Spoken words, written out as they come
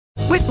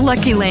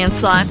Lucky Land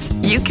Slots,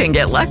 you can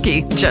get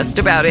lucky just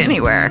about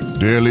anywhere.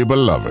 Dearly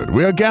beloved,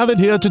 we are gathered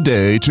here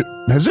today to...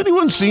 Has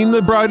anyone seen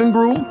the bride and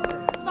groom?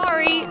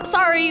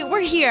 Sorry, we're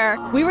here.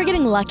 We were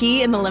getting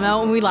lucky in the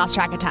limo and we lost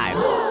track of time.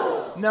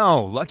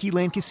 No, Lucky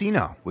Land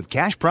Casino, with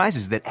cash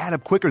prizes that add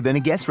up quicker than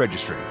a guest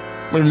registry.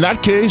 In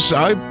that case,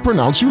 I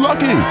pronounce you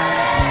lucky.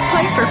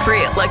 Play for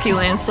free at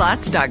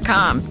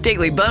LuckyLandSlots.com.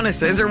 Daily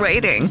bonuses are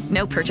waiting.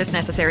 No purchase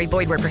necessary.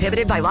 Void where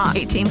prohibited by law.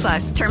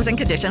 18+. Terms and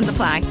conditions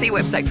apply. See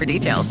website for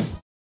details.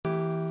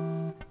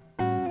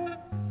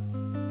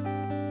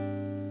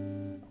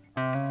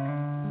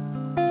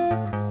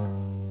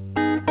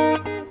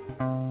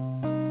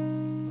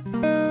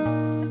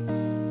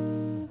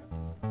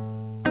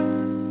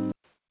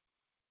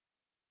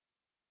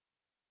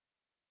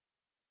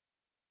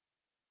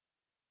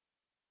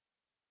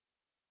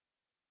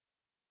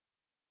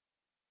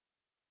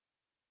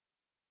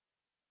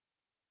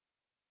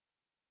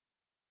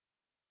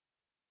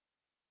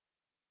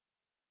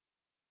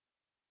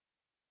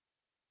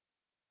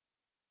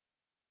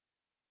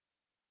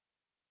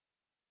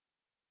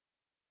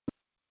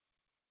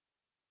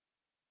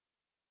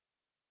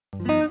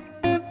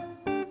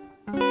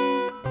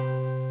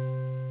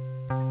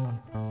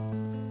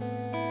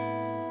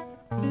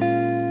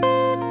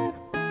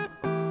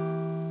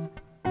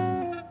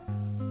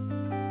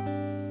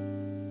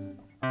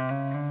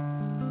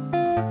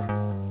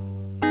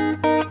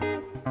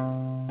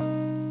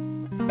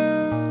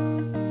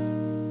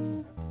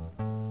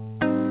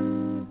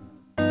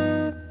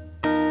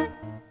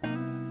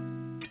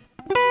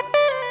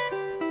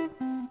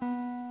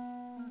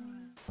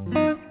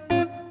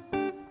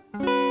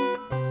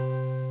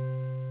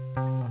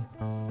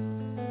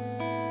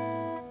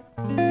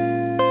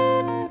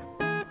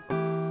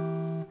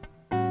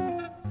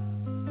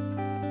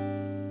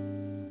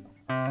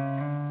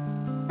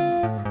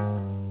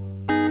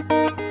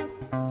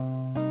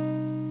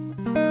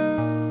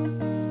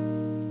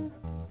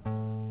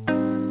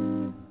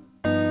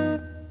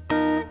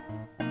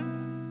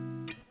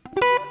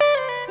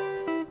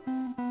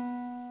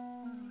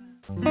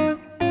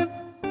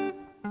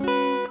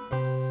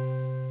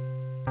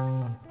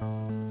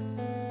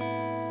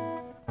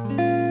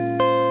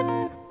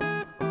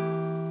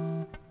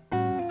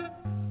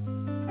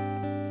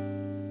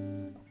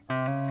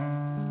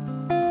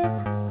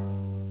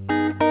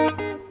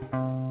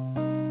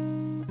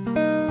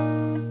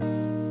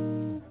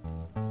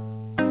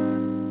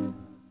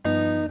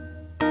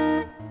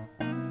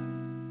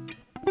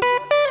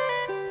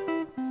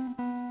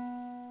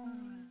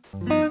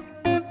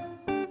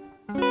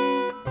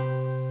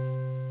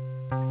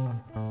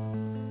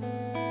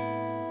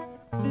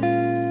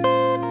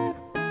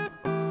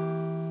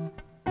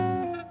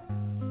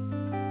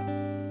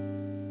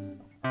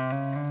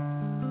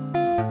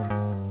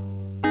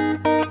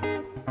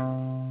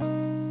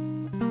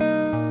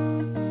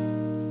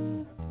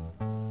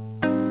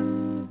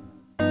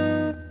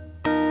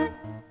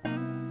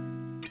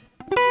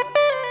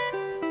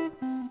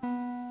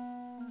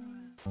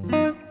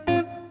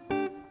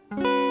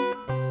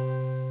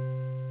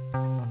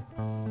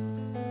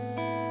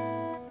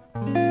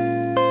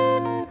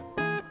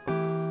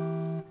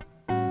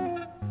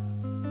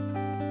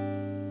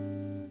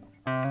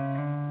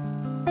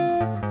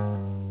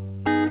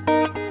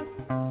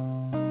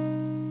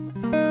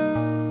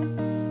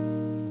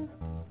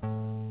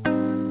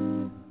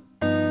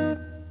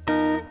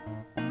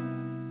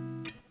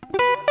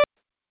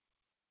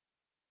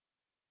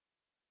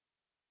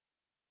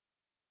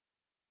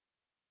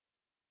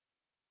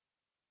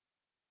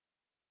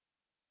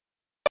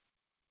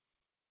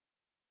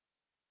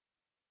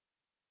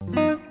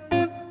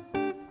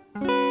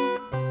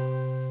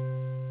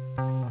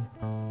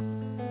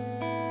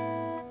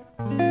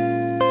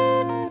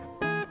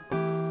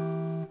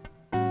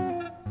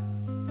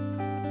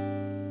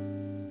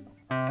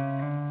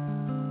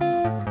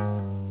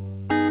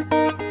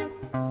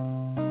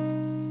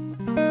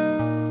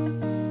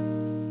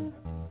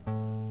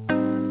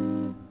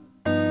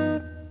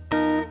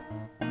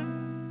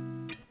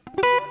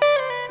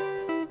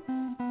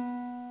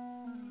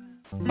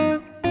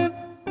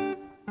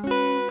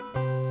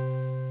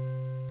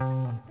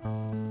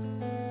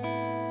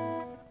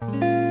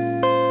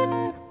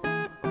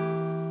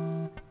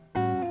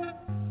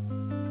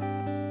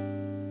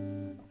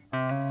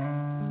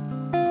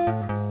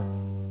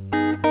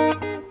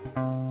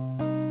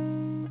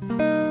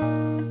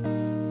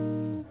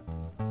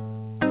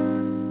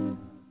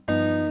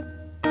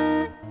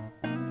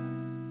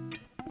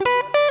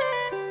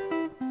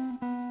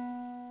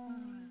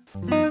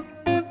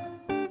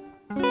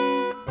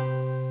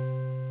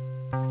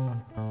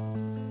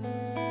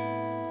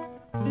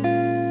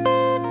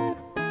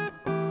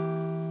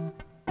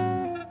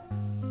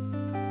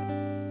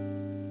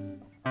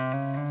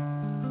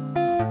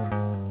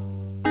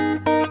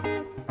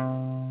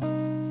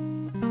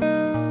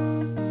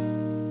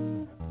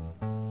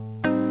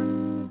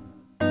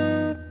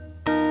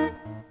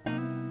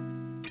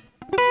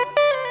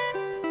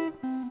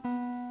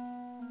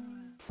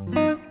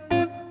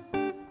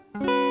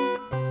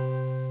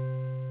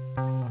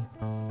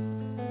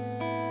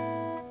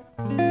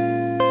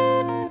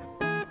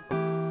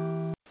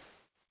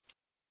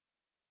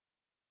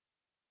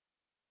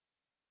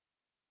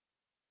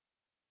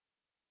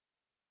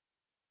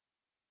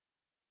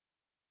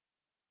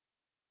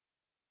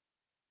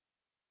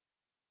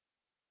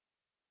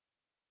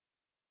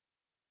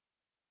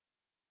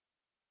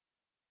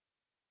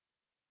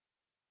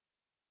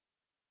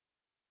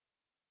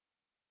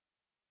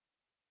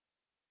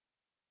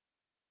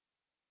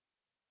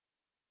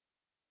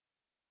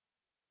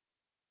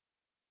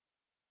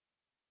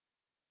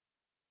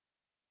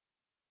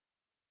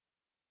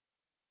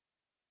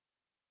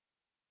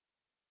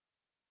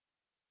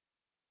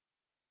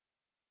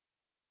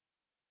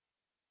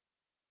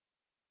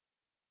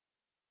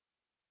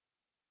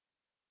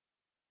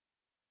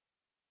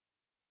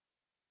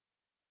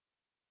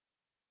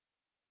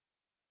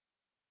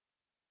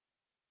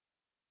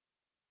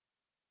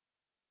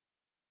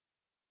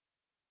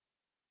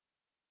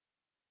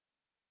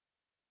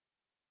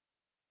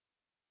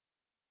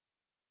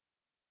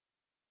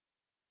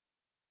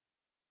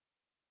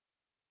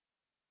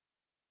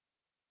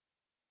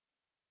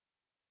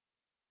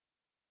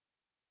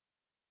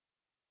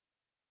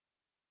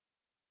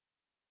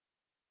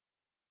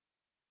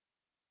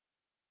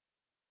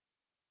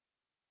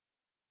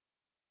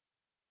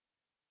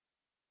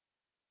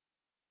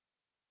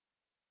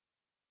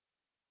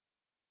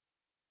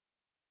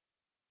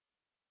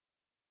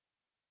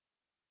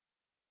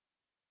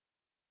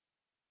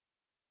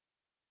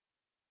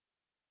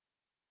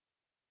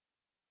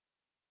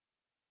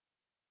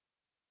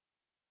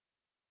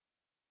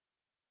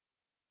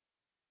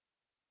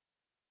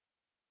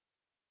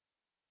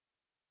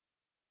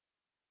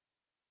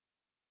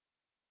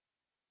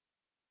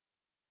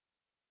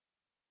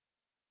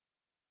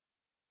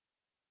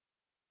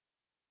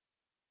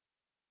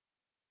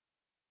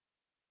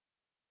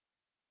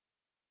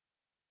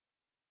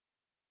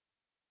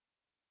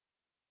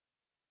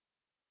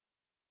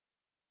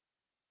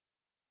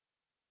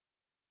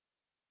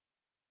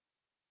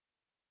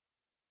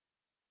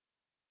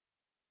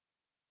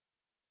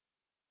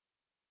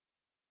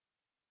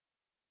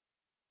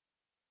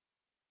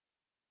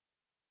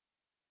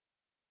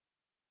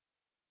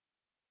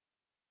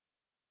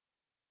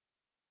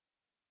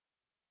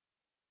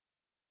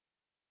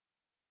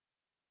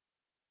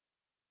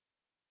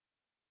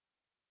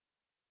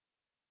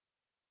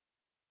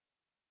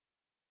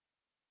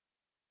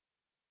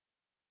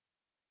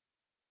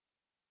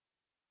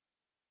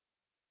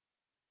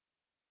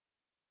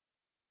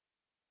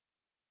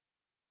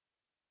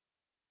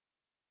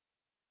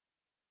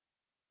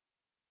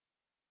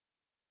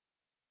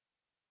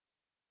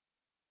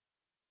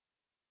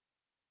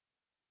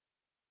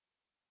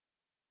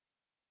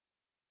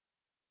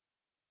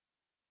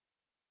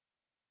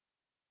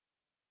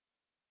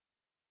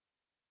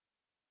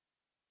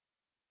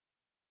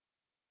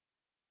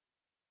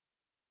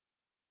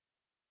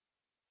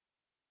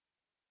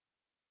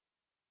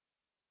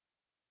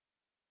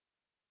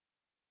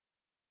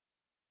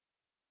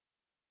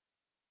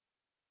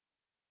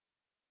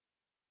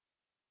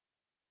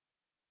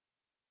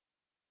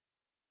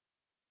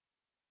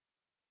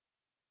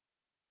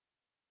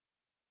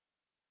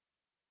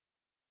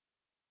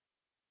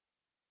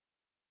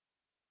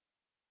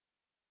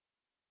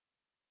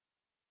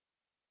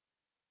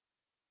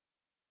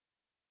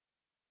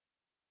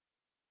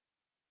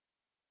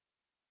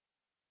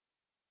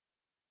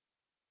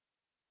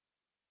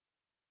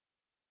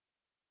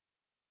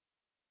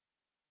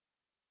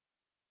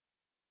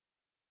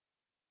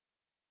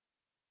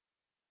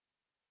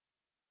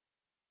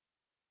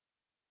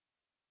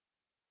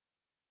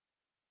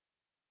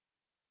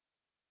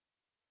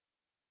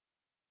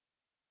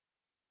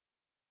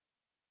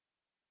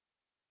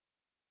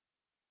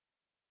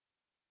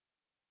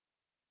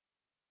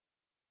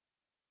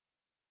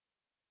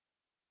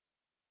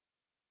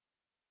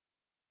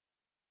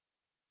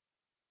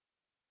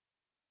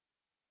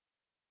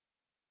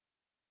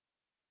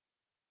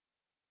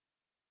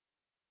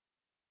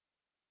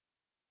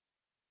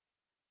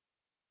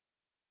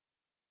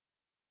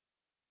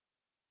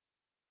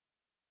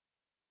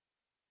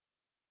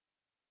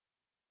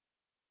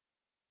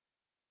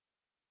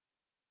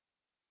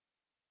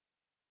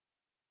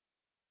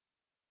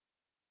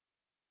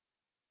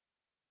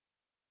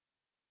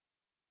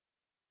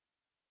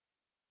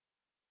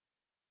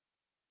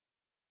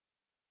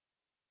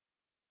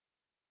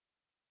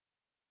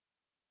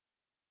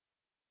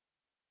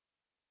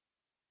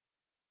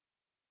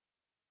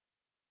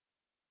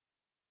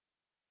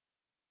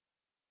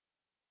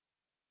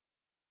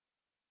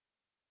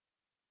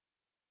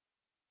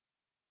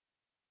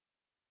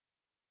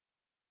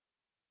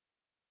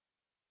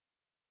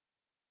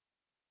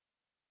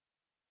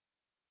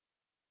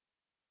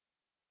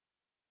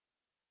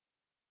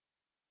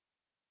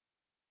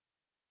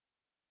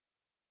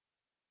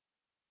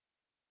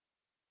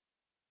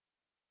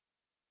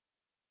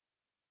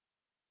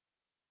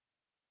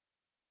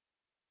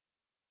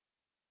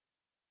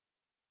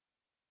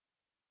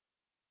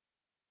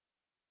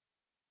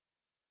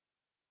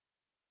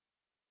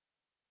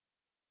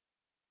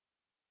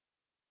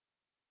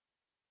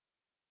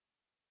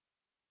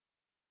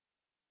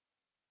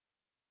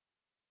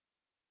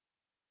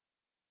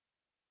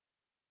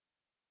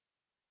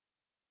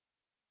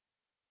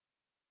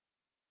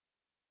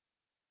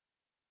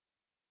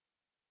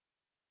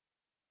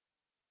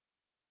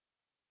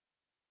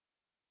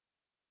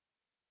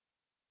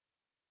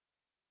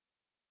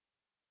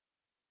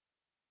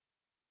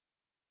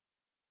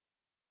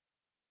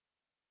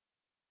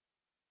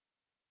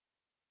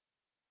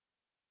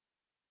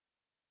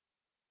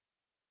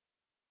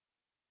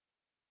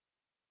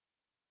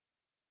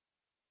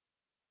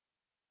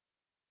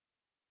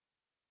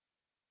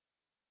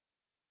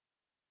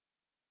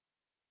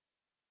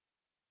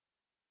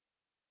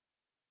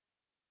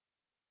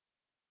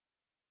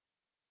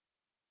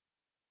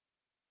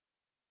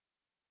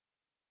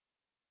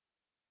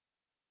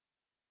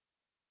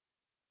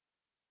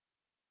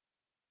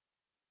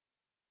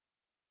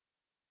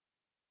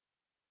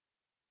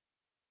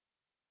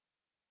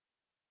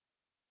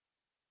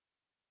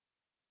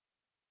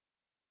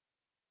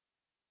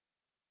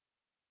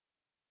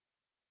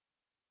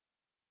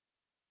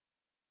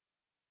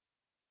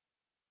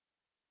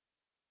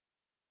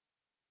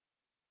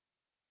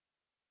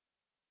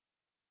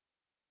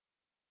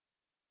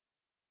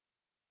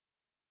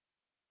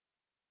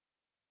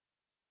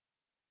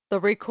 The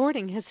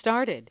recording has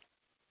started.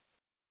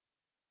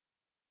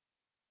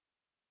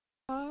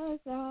 Our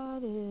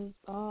God is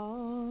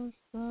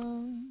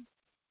awesome.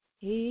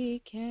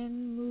 He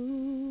can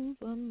move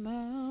a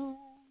mountain.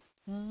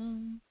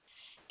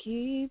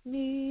 Keep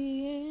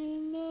me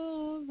in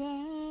the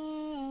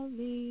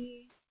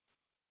valley.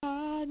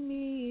 Hide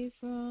me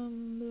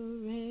from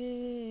the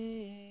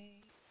rain.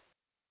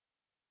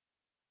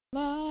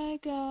 My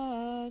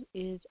God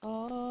is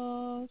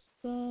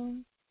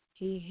awesome.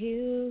 He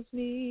heals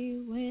me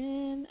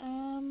when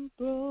I'm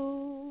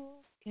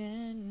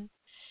broken.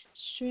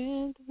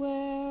 Strength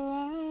where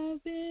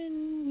I've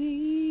been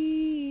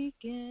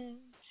weakened.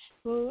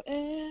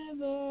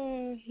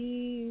 Forever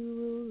He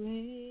will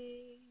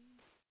reign.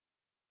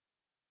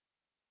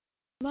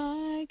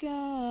 My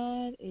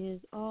God is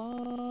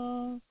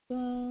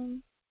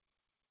awesome.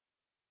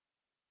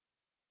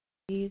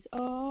 He's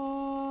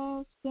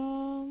awesome.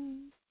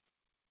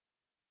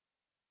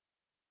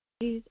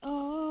 He's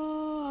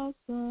awesome.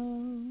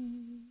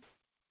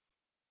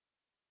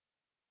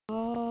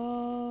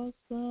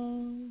 Awesome.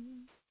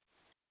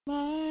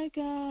 My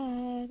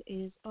God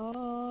is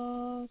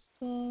awesome.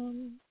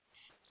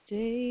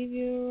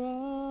 Savior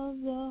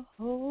of the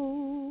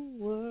whole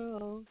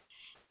world.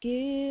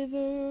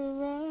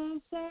 Giver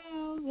of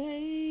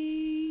salvation.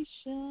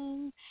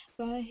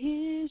 By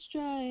His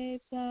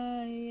stripes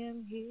I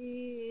am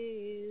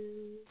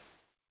healed.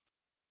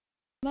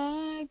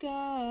 My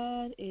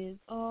God is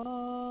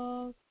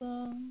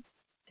awesome.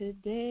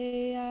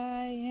 Today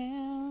I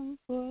am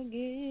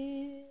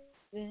forgiven.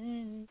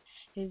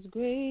 His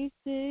grace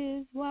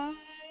is why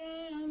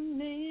I'm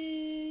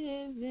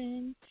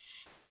living.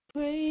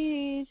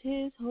 Praise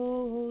His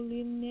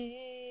holy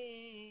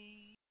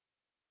name.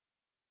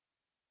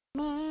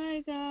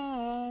 My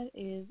God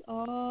is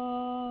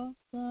awesome.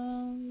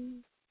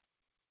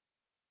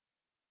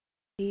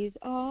 He's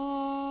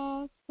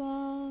awesome.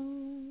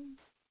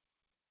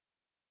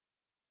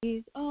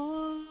 He's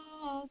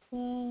awesome.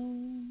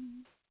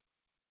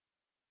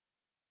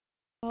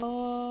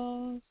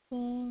 Awesome.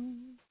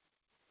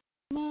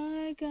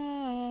 My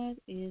God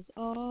is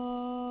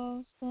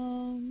awesome.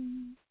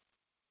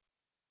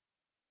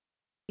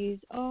 He's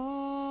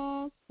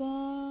awesome.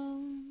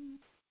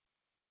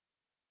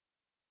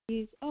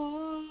 He's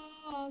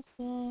awesome.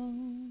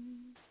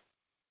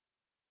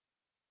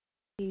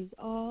 He's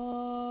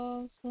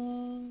awesome.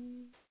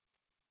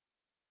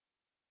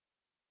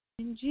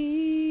 In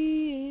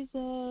Jesus'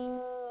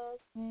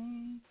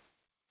 name,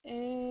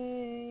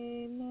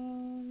 amen.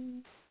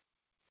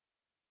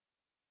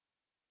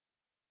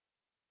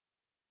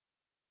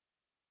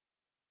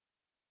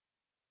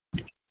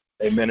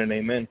 Amen and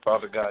amen.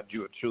 Father God,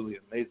 you are truly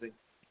amazing.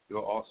 You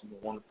are awesome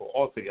and wonderful,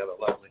 altogether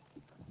lovely,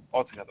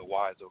 altogether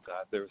wise, oh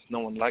God. There is no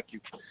one like you.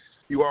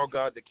 You are,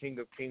 God, the King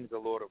of kings, the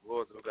Lord of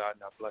lords, oh God,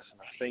 and I bless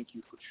and I thank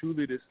you for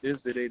truly this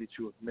is the day that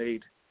you have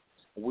made.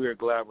 We are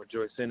glad,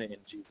 rejoice in it in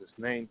Jesus'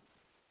 name.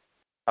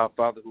 Our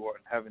Father who art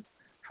in heaven,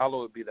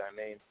 hallowed be thy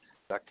name.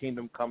 Thy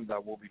kingdom come, thy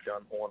will be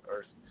done on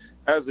earth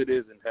as it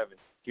is in heaven.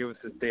 Give us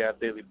this day our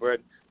daily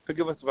bread.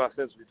 Forgive us of our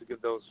sins, we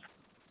forgive those.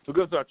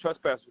 Forgive us our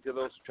trespasses, forgive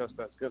those who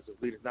trespass against us.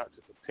 Lead us not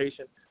to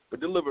temptation, but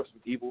deliver us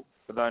from evil.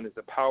 For thine is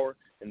the power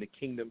and the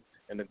kingdom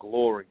and the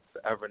glory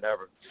forever and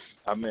ever.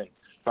 Amen.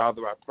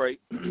 Father, I pray,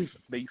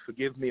 may you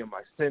forgive me of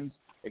my sins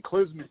and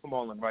cleanse me from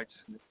all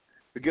unrighteousness.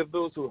 Forgive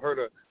those who hurt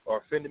or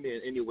offended me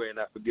in any way, and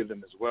I forgive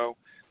them as well.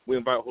 We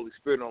invite Holy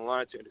Spirit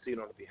online to intercede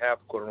on our behalf,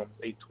 according to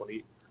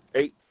Romans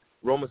 8:28.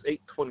 Romans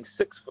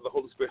 8:26, for the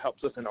Holy Spirit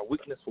helps us in our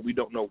weakness, for we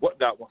don't know what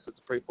God wants us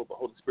to pray for, but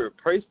Holy Spirit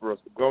prays for us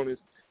with groanings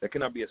that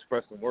cannot be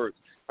expressed in words.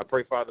 I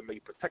pray, Father, may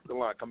you protect the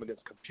line, come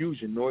against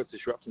confusion, noise,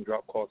 disruption,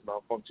 drop calls,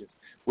 malfunctions,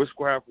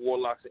 witchcraft,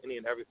 warlocks, and any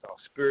and every foul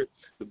spirit,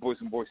 the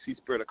voice and voice C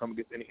spirit, I come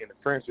against any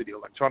interference with the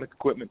electronic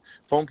equipment,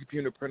 phone,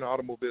 computer, printer,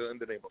 automobile, in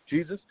the name of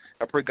Jesus.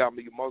 I pray, God,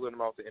 may you muzzle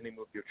them out the enemy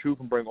with your truth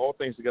and bring all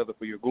things together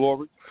for your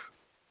glory.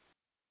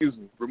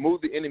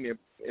 Remove the enemy,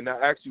 and I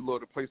ask you,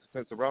 Lord, to place a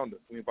fence around us.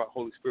 We invite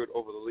Holy Spirit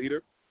over the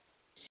leader,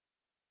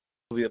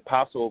 the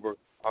apostle, over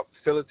our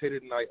facilitator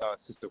tonight,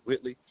 Sister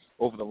Whitley,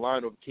 over the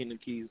line, over Kingdom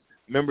Keys,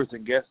 members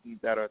and guests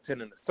that are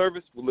attending the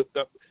service. We lift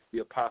up the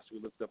apostle.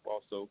 We lift up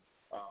also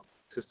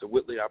Sister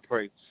Whitley. I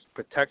pray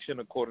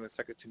protection according to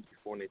 2 Timothy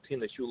 4:18,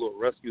 that you, Lord,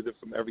 rescue them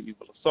from every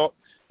evil assault.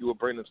 You will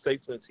bring them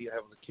safely into your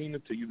heavenly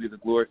kingdom. To you be the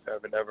glory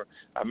forever and ever.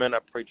 Amen. I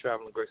pray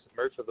traveling grace and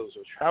mercy for those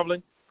who are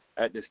traveling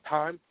at this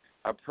time.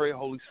 I pray,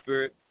 Holy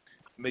Spirit,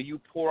 may you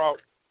pour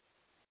out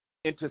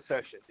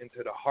intercession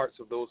into the hearts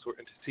of those who are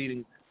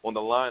interceding on the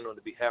line on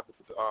the behalf of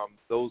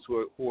those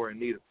who are in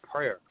need of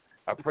prayer.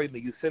 I pray that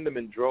you send them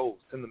in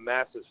droves, send the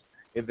masses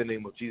in the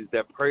name of Jesus,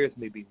 that prayers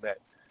may be met,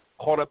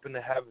 caught up in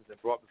the heavens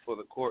and brought before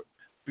the court,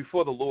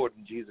 before the Lord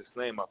in Jesus'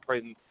 name. I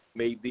pray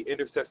may the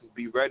intercessors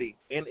be ready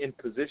and in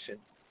position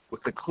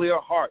with a clear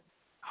heart,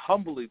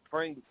 humbly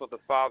praying before the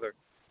Father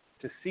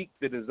to seek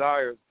the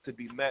desires to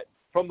be met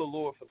from the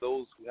Lord for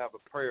those who have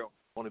a prayer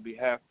on the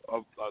behalf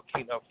of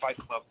King of Fight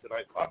Club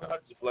tonight. Father, I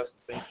just bless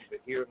and thank you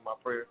for hearing my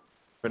prayer,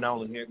 for not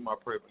only hearing my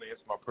prayer, but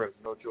answering my prayers.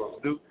 No joy to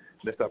do.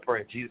 Let's start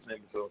praying in Jesus' name,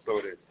 so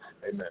it is.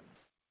 Amen.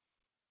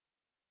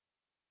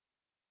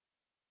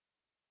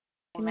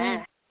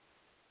 Amen.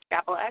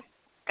 God bless.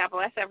 God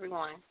bless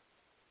everyone.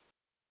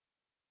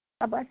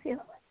 God bless you.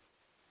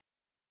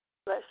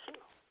 Bless you.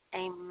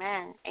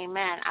 Amen.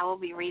 Amen. I will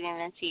be reading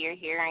into your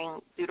hearing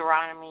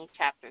Deuteronomy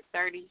chapter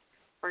 30,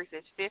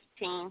 verses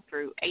 15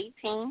 through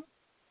 18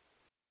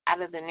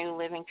 out of the New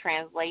Living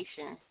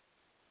Translation.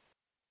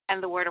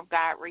 And the Word of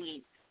God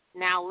reads,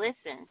 "Now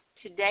listen,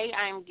 today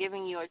I am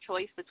giving you a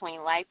choice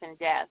between life and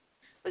death,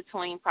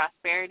 between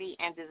prosperity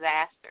and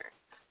disaster.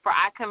 For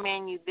I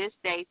command you this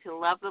day to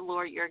love the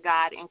Lord your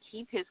God and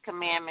keep his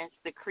commandments,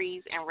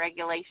 decrees, and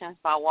regulations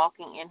by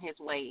walking in his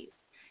ways.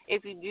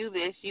 If you do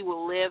this, you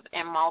will live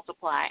and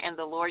multiply, and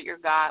the Lord your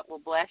God will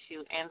bless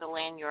you and the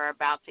land you are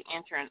about to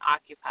enter and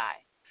occupy.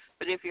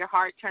 But if your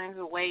heart turns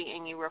away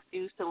and you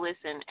refuse to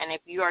listen, and if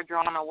you are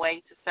drawn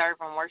away to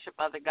serve and worship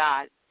other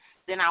gods,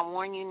 then I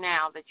warn you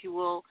now that you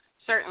will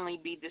certainly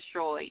be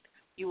destroyed.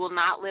 You will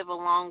not live a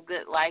long,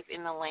 good life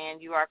in the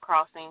land you are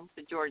crossing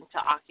the Jordan to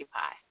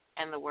occupy."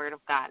 And the word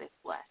of God is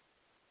blessed.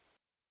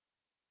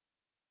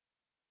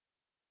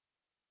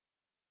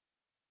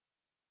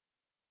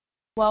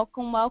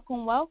 Welcome,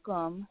 welcome,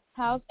 welcome.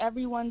 How's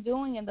everyone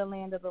doing in the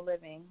land of the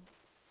living?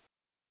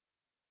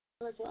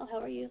 As well. How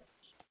are you?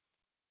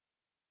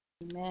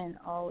 Amen.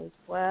 All is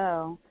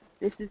well.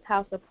 This is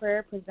House of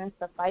Prayer presents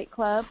the Fight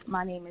Club.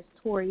 My name is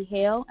Tori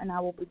Hale, and I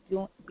will be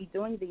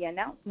doing the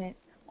announcement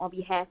on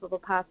behalf of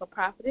Apostle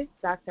Prophetess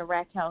Dr.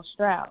 Raquel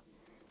Stroud.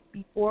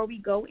 Before we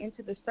go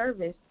into the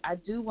service, I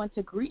do want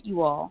to greet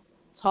you all.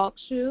 Talk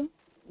shoe,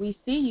 we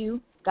see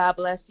you. God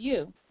bless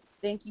you.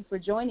 Thank you for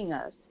joining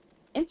us.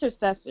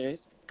 Intercessors,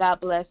 God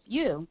bless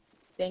you.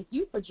 Thank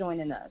you for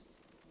joining us.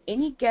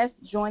 Any guests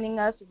joining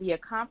us via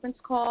conference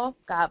call,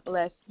 God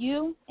bless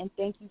you, and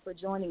thank you for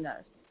joining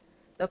us.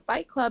 The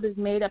Fight Club is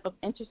made up of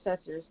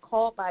intercessors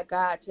called by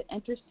God to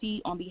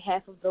intercede on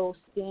behalf of those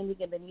standing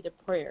in the need of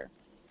prayer.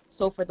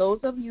 So for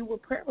those of you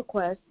with prayer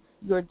requests,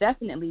 you're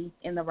definitely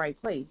in the right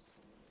place.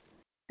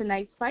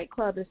 Tonight's Fight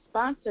Club is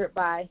sponsored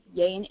by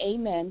Yea and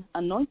Amen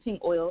Anointing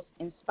Oils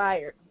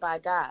Inspired by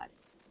God.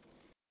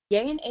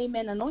 Yea and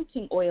Amen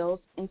Anointing Oils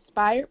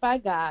Inspired by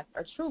God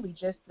are truly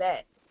just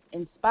that,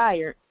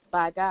 inspired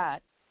by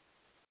God.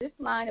 This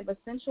line of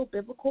essential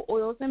biblical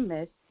oils and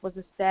mists was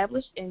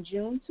established in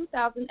June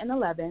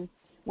 2011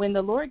 when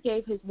the Lord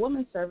gave his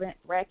woman servant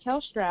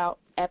Raquel Stroud,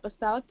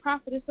 Apostolic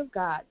Prophetess of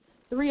God,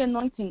 3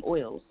 anointing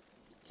oils.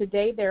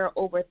 Today there are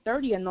over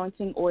 30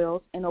 anointing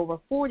oils and over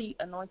 40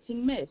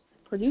 anointing mists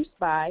produced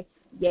by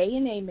Yea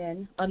and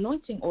Amen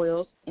Anointing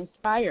Oils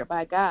Inspired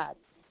by God,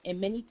 and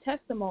many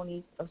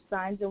testimonies of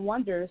signs and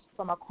wonders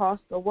from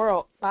across the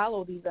world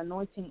follow these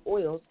anointing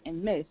oils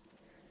and mists.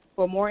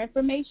 For more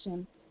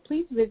information,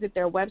 please visit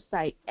their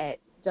website at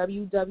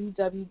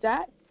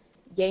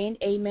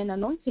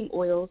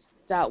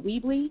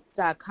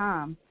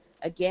www.yeaandamenanointingoils.weebly.com.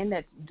 Again,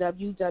 that's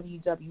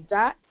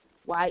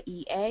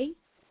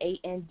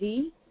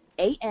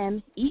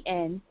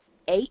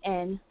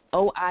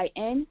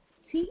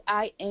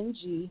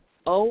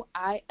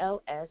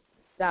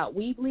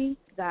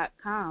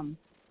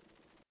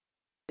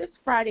This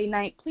Friday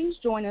night, please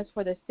join us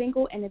for the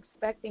Single and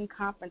Expecting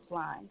Conference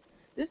Line.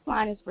 This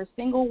line is for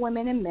single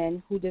women and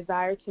men who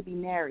desire to be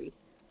married.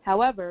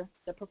 However,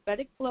 the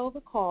prophetic flow of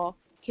the call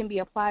can be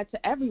applied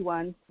to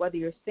everyone, whether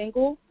you're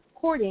single,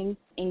 courting,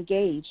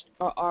 engaged,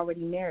 or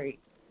already married.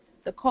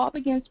 The call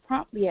begins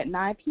promptly at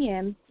 9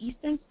 p.m.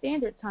 Eastern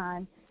Standard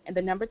Time, and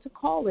the number to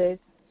call is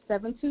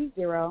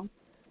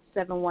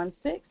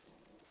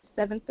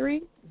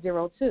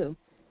 720-716-7302.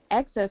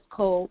 Access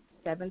code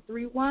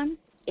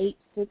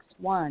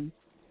 731861.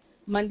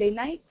 Monday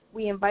nights,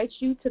 we invite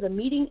you to the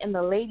meeting in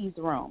the ladies'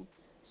 room,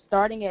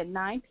 starting at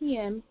 9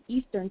 p.m.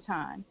 Eastern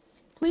Time.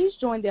 Please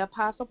join the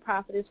Apostle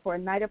Prophetess for a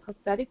night of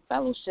prophetic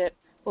fellowship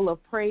full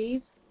of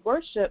praise,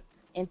 worship,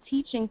 and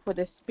teaching for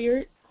the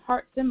spirits,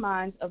 hearts, and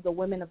minds of the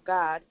women of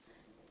God.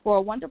 For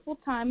a wonderful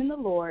time in the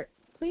Lord,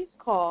 please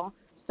call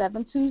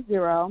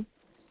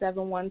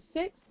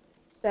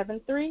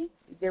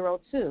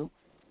 720-716-7302.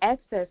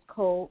 Access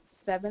code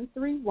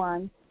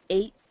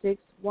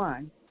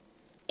 731861.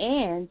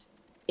 And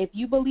if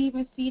you believe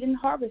in seed and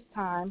harvest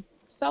time,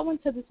 sow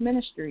into this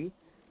ministry.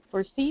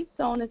 For seeds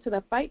sown into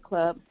the Fight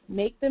Club,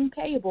 make them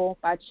payable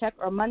by check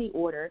or money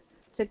order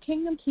to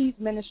Kingdom Keys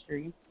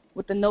Ministry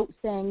with the note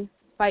saying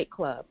Fight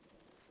Club.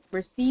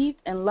 For seeds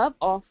and love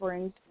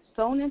offerings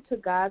sown into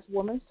God's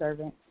woman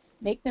servant,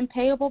 make them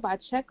payable by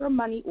check or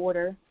money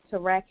order to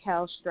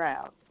Raquel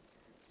Stroud.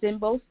 Send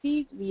both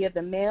seeds via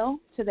the mail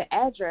to the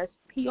address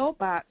P.O.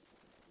 Box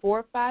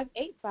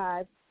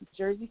 4585,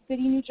 Jersey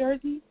City, New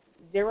Jersey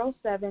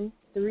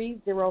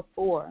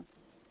 07304.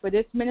 For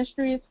this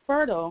ministry is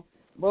fertile,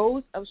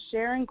 rows of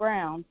sharing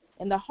ground,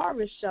 and the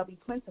harvest shall be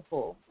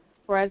plentiful.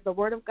 For as the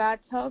word of God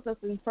tells us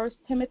in 1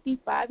 Timothy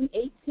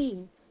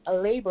 5:18, a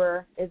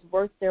laborer is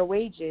worth their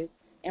wages,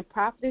 and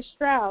Prophetess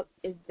Stroud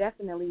is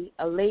definitely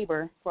a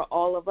labor for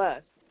all of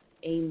us.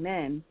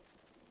 Amen.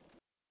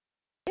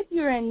 If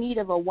you're in need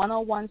of a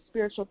one-on-one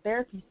spiritual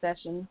therapy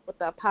session with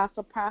the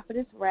Apostle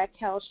Prophetess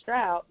Raquel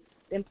Stroud,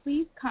 then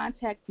please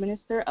contact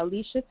Minister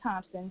Alicia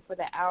Thompson for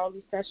the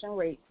hourly session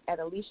rates at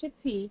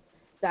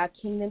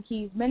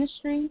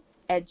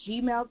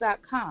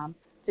aliciat.kingdomkeysministry@gmail.com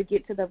to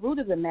get to the root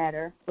of the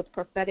matter with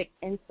prophetic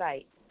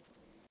insight.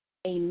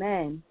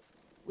 Amen.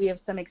 We have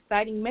some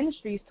exciting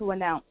ministries to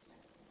announce.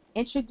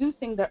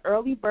 Introducing the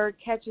Early Bird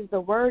Catches the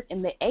Word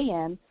in the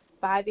AM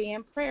 5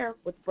 a.m. prayer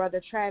with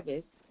Brother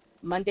Travis,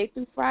 Monday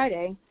through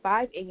Friday,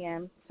 5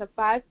 a.m. to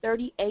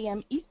 5:30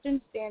 a.m. Eastern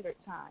Standard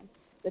Time.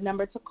 The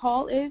number to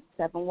call is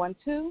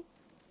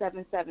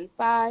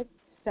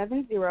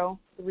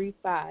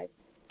 712-775-7035.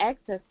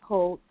 Access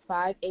code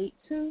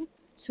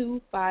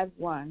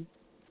 582251.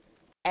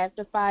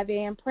 After 5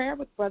 a.m. prayer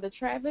with Brother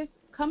Travis,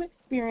 come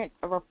experience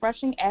a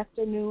refreshing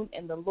afternoon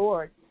in the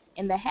Lord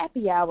in the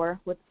happy hour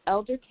with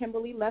Elder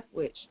Kimberly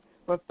Leftwich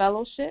for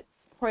fellowship,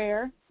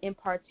 prayer,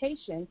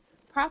 impartation,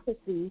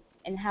 prophecy,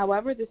 and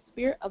however the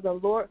Spirit of the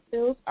Lord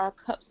fills our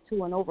cups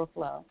to an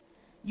overflow.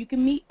 You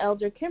can meet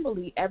Elder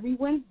Kimberly every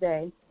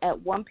Wednesday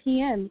at 1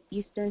 p.m.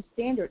 Eastern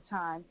Standard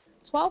Time,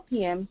 12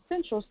 p.m.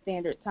 Central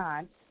Standard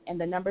Time, and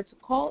the number to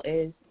call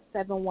is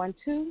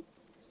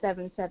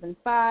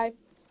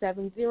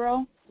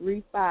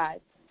 712-775-7035.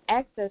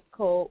 Access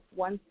code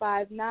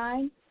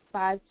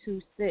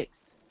 159526.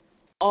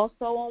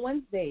 Also on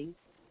Wednesdays,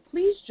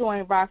 please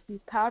join Roxy's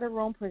Powder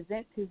Room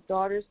Presents His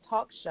Daughter's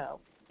Talk Show,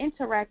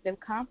 Interactive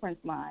Conference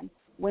Line,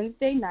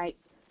 Wednesday nights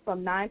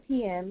from 9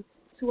 p.m.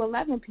 to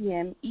 11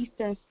 p.m.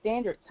 Eastern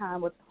Standard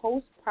Time with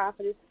host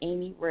prophetess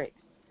Amy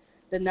Ricks.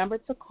 The number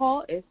to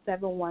call is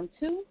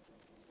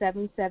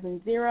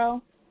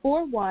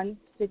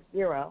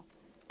 712-770-4160.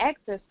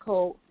 Access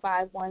code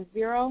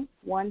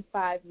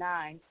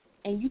 510159.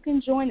 And you can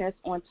join us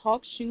on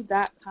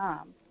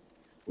TalkShoe.com.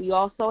 We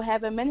also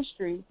have a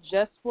ministry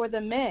just for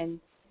the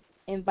men.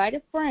 Invite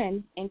a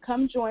friend and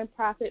come join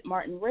Prophet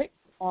Martin Ricks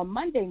on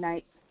Monday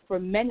nights for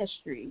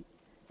ministry.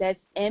 That's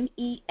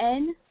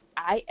MENISTRY,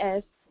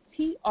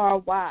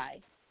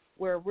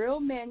 where real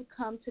men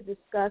come to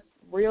discuss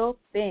real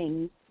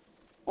things.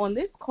 On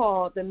this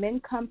call, the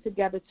men come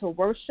together to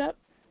worship,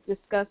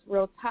 discuss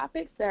real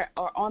topics that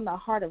are on the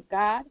heart of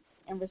God,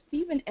 and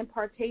receive an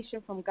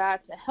impartation from God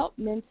to help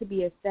men to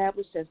be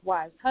established as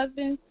wise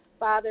husbands,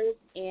 fathers,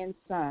 and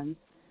sons.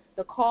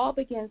 The call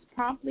begins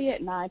promptly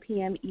at 9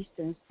 p.m.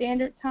 Eastern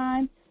Standard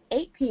Time,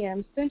 8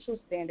 p.m. Central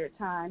Standard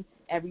Time,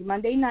 every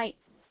Monday night.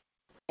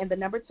 And the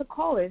number to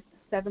call is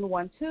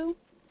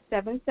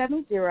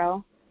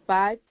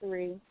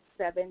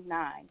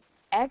 712-770-5379.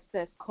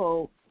 Access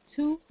code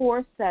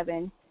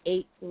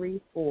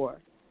 247834.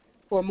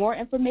 For more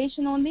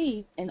information on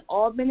these and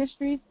all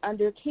ministries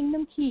under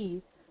Kingdom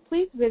Keys,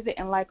 please visit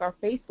and like our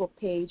Facebook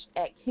page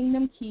at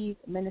Kingdom Keys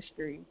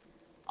Ministry.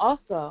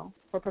 Also,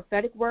 for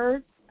prophetic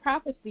words,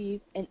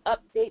 prophecies, and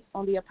updates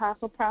on the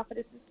Apostle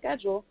Prophetess's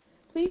schedule,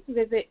 please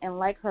visit and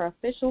like her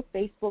official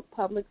Facebook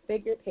public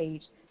figure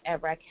page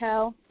at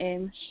Raquel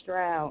M.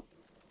 Stroud.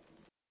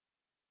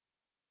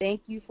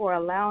 Thank you for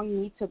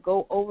allowing me to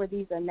go over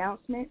these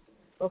announcements.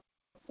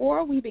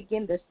 Before we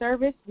begin the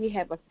service, we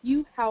have a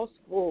few house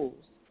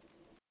rules.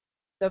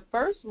 The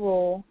first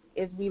rule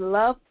is we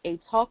love a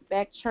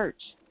talk-back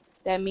church.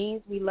 That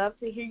means we love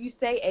to hear you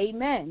say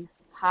amen,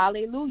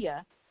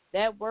 hallelujah.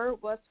 That word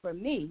was for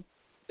me.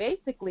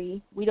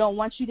 Basically, we don't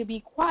want you to be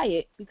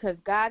quiet because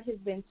God has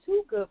been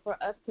too good for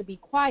us to be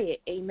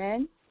quiet.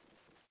 Amen?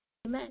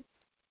 Amen.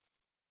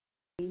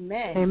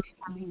 Amen.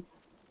 You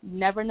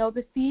never know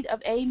the seed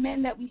of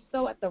amen that we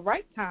sow at the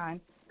right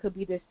time could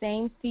be the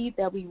same seed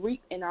that we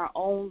reap in our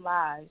own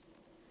lives.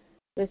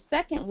 The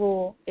second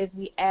rule is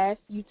we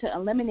ask you to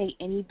eliminate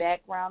any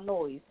background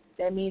noise.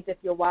 That means if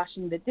you're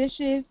washing the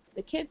dishes,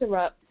 the kids are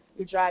up,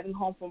 you're driving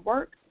home from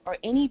work, or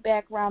any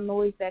background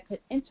noise that could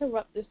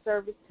interrupt the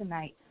service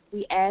tonight,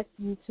 we ask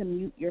you to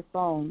mute your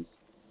phones.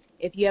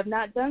 If you have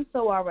not done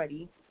so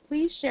already,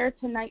 please share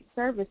tonight's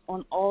service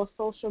on all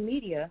social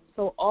media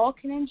so all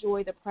can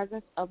enjoy the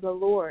presence of the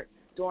Lord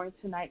during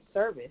tonight's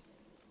service.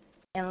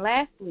 And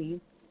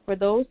lastly, for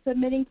those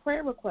submitting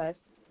prayer requests,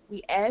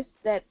 we ask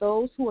that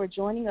those who are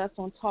joining us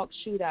on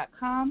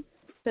TalkShoe.com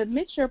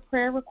submit your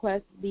prayer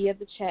requests via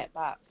the chat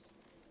box.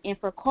 And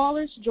for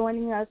callers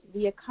joining us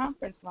via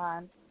conference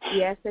line,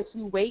 we ask that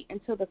you wait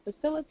until the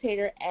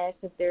facilitator asks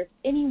if there's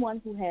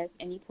anyone who has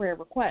any prayer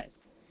requests.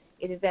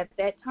 It is at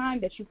that time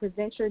that you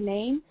present your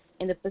name,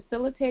 and the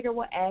facilitator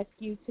will ask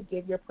you to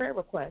give your prayer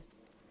request.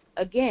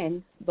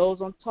 Again,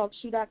 those on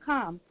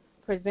TalkShoe.com,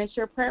 present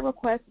your prayer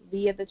request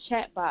via the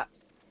chat box.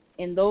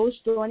 And those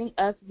joining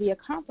us via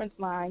conference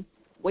line,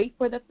 wait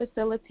for the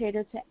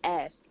facilitator to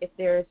ask if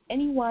there is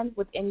anyone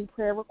with any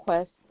prayer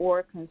requests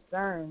or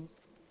concerns.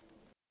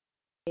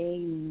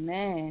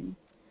 Amen.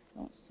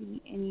 Don't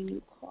see any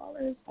new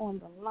callers on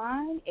the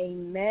line.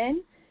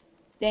 Amen.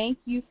 Thank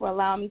you for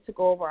allowing me to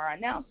go over our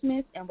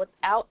announcements. And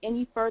without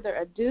any further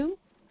ado,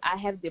 I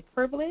have the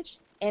privilege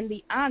and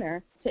the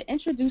honor to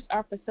introduce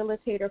our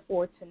facilitator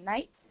for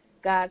tonight,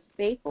 God's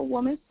faithful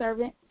woman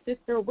servant,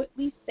 Sister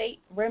Whitley St.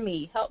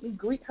 Remy. Help me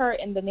greet her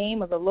in the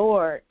name of the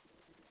Lord.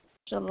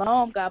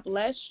 Shalom. God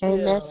bless you.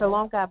 Amen.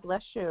 Shalom. God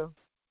bless you.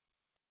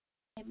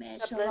 Amen.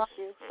 God Shalom. bless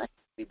you. Bless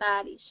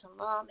everybody.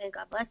 Shalom, and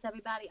God bless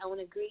everybody. I want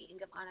to greet and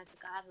give honor to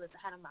God who is the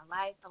head of my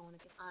life. I want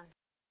to give honor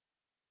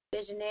to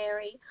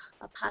Visionary,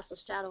 Apostle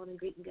Stroud. I want to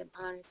greet and give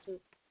honor to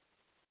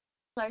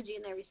clergy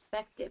in their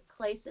respective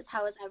places.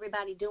 How is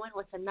everybody doing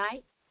on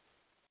tonight?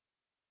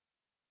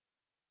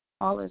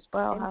 All is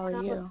well. Amen. How are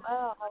All is you?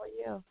 well. How are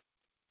you?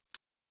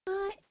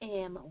 I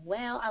am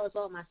well. I was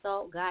well with my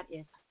soul. God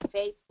is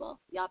faithful.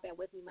 Y'all bear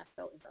with me. My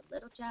soul is a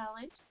little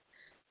challenged.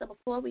 So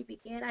before we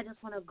begin, I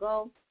just want to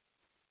go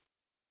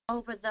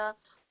over the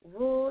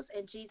rules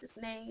in Jesus'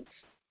 name.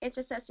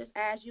 Intercessors,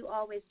 as you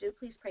always do,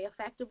 please pray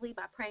effectively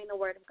by praying the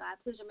word of God.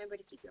 Please remember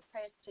to keep your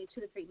prayers between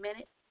 2 to 3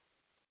 minutes.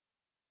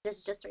 This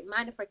is just a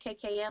reminder for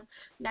KKM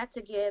not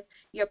to give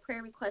your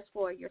prayer requests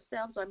for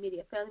yourselves or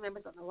immediate family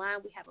members on the line.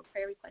 We have a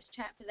prayer request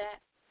chat for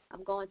that.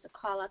 I'm going to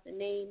call out the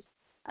names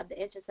of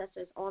the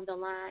intercessors on the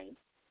line.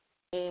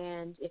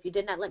 And if you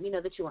did not let me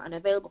know that you are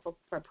unavailable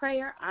for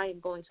prayer, I am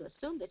going to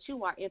assume that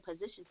you are in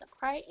position to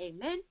pray.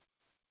 Amen.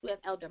 We have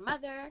Elder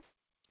Mother,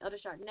 Elder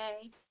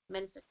Chardonnay,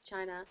 Minister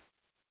China,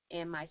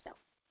 and myself.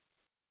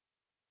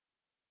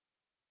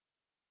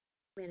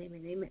 Amen,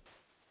 amen, amen.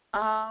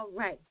 All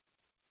right.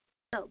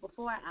 So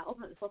before I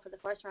open up the floor for the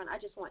first round, I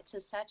just want to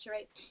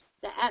saturate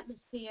the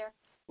atmosphere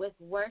with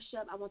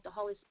worship. I want the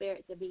Holy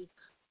Spirit to be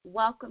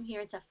welcome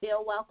here and to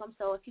feel welcome.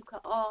 So if you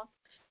could all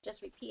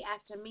just repeat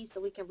after me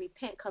so we can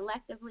repent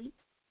collectively.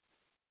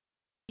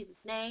 In Jesus'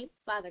 name,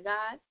 Father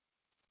God.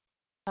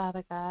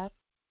 Father God,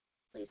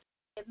 Please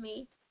forgive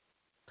me.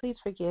 please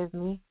forgive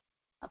me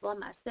Of all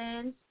my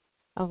sins.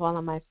 of all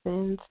of my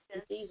sins.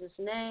 In Jesus'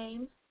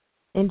 name.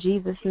 In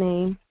Jesus'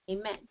 name.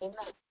 Amen. Amen.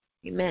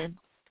 Amen.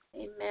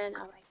 Amen.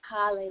 All right.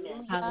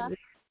 Hallelujah. Hallelujah.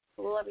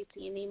 Glory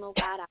to your name, O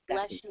God. I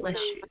bless you and I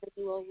honor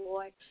you, O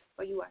Lord,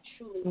 for you are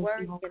truly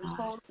worthy and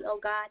holy, O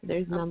God.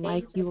 There's none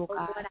like you, O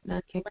God. Lord,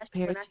 None can bless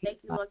compare you and I to you, thank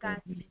you, Lord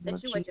God,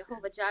 that you are Jesus.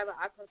 Jehovah Jireh,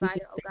 our We provider,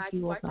 just O God. thank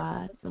you, O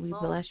God, and we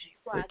bless you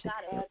You for are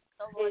God today.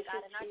 of Lord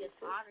God, and I just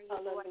honor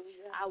you, Lord.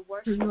 I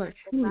worship You you, are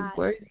truly God.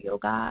 worthy, O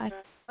God.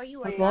 For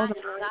you are Of all God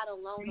the and God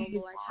alone, O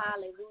Lord.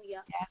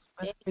 Hallelujah. ask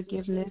for Thank you,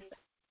 forgiveness. Jesus.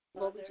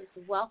 Lord, we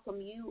just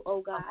welcome you,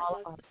 O God. Of all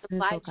of our sins, O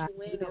Invite God. you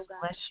We in, O just God.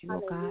 bless you, O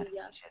God.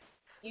 Hallelujah.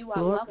 You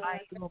are Glorify welcome,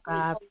 you, O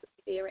God. Holy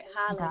Spirit.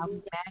 God, we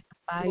Hallelujah.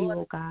 magnify you,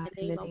 O God. In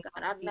the name of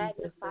God, I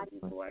magnify you,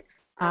 Lord.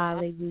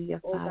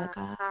 Hallelujah, Oh Father God.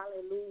 God.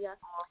 Hallelujah.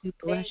 We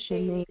bless your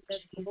name,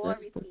 Jesus. Jesus.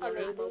 Glory to your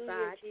name, oh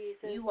God.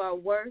 You are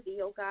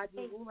worthy, oh God.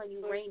 You rule and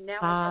you reign now.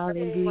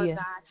 Hallelujah.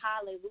 God.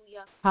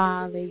 Hallelujah.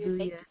 Hallelujah.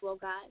 Thank you, oh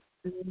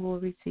God.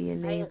 Glory to your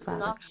name, I Father.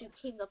 exalt you,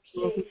 King of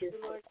Kings.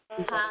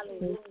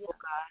 Hallelujah.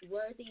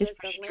 Worthy is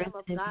the Lamb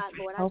of God,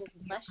 Lord. I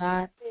just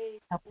bless you.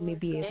 Help me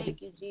be able Thank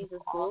to you, Jesus.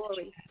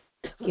 Glory.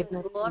 give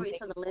us Glory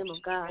to the Lamb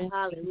of God.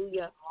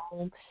 Hallelujah.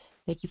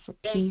 Thank you for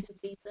Thank peace.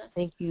 you, Jesus.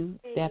 Thank you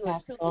that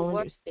passes all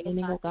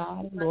understanding, oh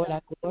God. Lord,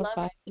 I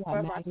glorify you.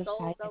 I magnify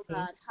oh you.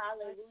 God.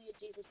 Hallelujah,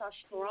 Jesus, our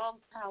strong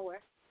tower.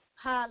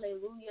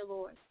 Hallelujah,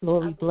 Lord.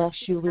 Lord, we bless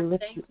you. We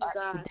lift Thank you you, up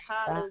God. today,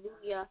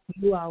 Hallelujah.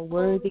 You are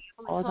worthy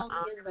of all the Holy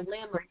honor. is the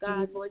Lamb of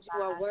God. Lord,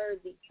 you are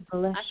worthy.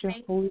 Bless your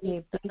holy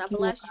name. I Thank you,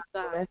 bless oh you,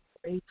 God, God. for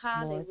restoration,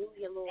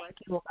 Hallelujah, Lord. Lord.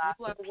 Thank you, oh God,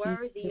 You are for peace.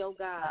 worthy, oh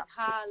God.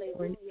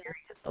 Hallelujah.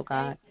 Oh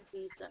God, thank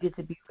you, Jesus. you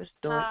to be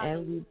restored and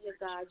we Hallelujah,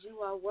 God. You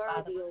are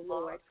worthy, oh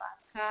Lord.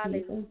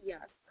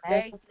 Hallelujah.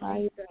 Thank Thank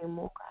you, Jesus. Name,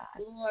 oh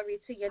God. Glory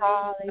to your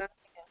name, God.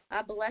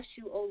 I bless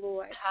you, oh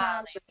Lord.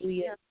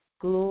 Hallelujah.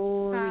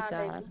 Glory,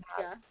 God.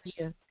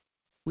 Hallelujah.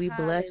 We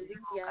bless you,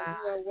 oh God.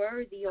 You are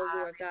worthy, oh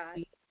Lord God.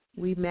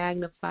 We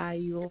magnify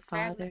you, oh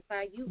Father.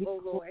 Magnify you,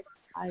 oh Lord.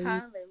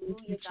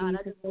 Hallelujah, God.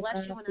 I just bless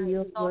you and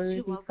I exalt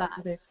you, oh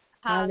God.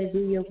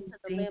 Hallelujah. We to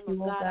the thank Lamb you,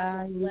 of oh God.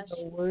 God. You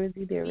are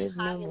worthy. There is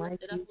none like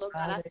you,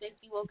 Father.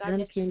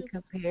 None can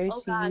compare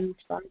to you,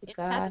 Father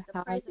God.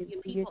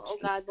 Hallelujah. Oh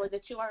God, Lord,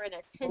 that you are an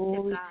attentive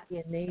Glory God. to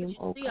your name,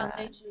 oh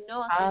God. You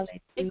know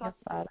Hallelujah,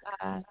 Father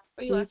God.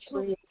 For you are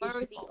truly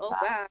worthy, oh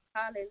God.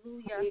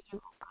 Hallelujah.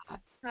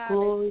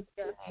 Glory to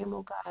your name,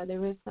 oh God.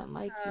 There is none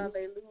like you.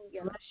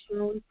 Hallelujah. Bless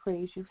you and we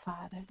praise you,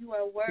 Father. You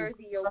are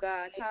worthy, oh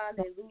God.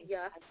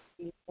 Hallelujah.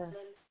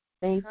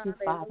 Thank you,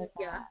 Father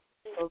God.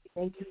 Lord,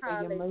 thank you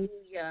for your mercy,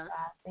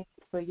 God. Thank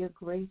you for your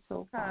grace,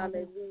 oh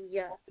Father.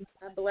 Hallelujah.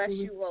 I bless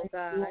you, oh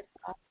God.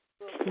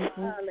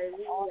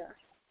 Hallelujah.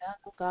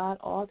 Oh God,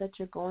 all that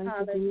you're going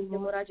to do,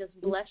 Lord, I just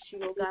bless you,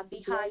 oh God.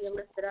 Be high and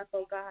lifted up,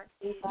 oh God.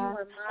 You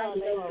are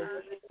mighty, oh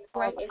God.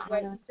 Great and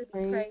great to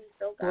be praised,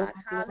 oh God.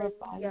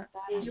 Hallelujah.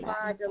 You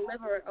are a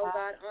deliverer, oh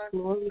God. Our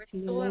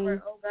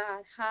restorer, oh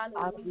God.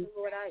 Hallelujah,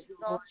 Lord. I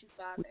exalt you,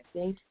 Father.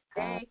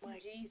 Thank you,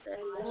 Jesus.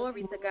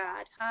 Glory to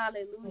God.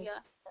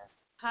 Hallelujah.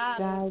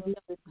 God, we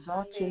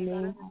exalt your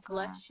name, oh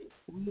God.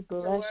 We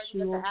bless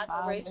you, oh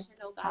Father.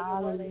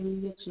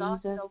 Hallelujah,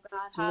 Jesus.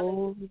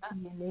 Glory to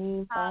your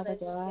name, Father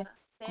God.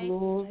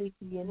 Glory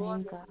to your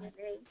name, God.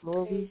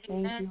 Lord, we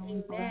thank you and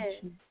we bless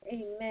you.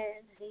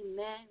 Amen.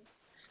 Amen.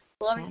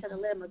 Glory to the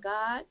Lamb of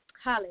God.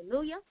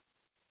 Hallelujah.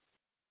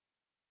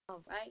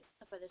 All right.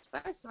 So for this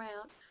first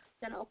round,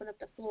 I'm going to open up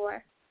the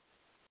floor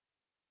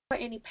for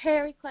any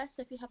prayer requests.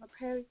 If you have a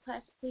prayer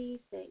request, please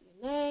say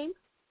your name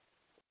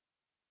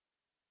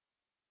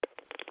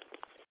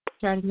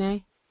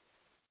Chardonnay.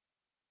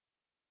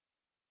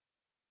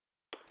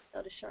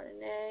 Elder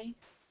Chardonnay.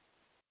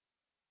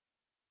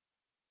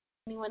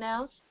 Anyone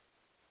else?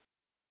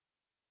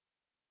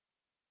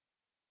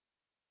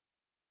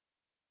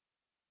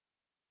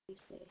 Let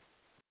me see.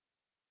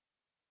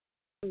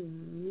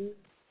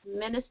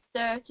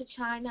 Minister to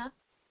China.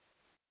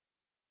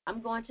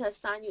 I'm going to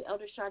assign you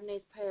Elder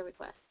Chardonnay's prayer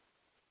request.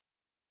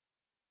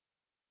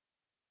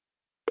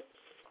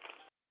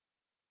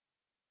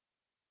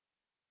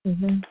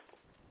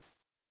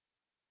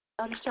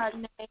 Elder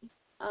Chardonnay,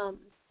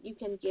 you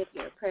can give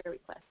your prayer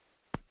request.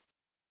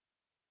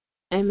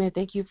 Amen.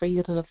 Thank you for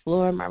yielding the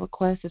floor. My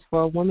request is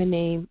for a woman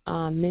named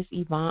Miss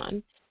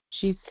Yvonne.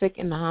 She's sick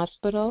in the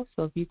hospital,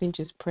 so if you can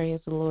just pray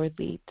as the Lord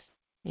leads.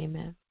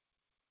 Amen.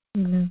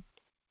 Amen.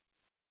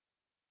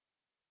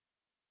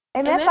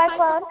 Amen, Fight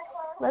Club.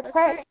 Let's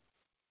pray.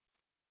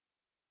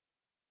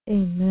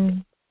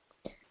 Amen.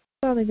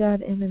 Father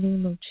God, in the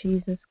name of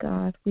Jesus,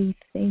 God, we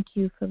thank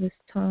you for this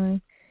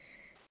time.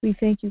 We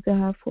thank you,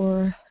 God,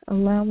 for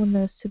allowing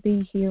us to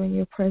be here in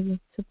your presence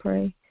to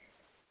pray.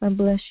 I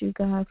bless you,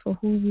 God, for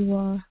who you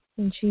are.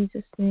 In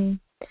Jesus' name.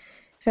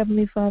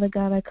 Heavenly Father,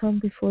 God, I come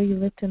before you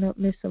lifting up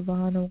Miss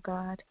Yvonne, oh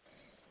God.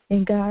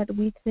 And God,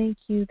 we thank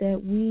you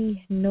that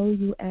we know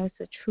you as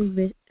a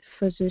true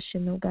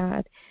physician, oh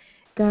God.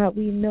 God,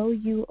 we know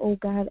you, oh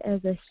God,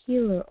 as a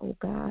healer, oh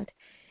God.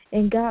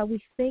 And God,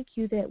 we thank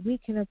you that we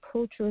can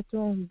approach your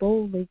throne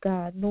boldly,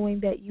 God, knowing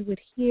that you would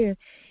hear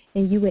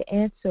and you would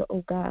answer,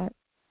 oh God.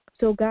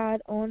 So,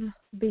 God, on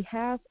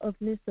behalf of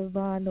Miss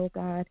Yvonne, oh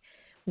God,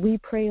 we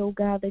pray, oh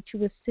God, that you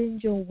would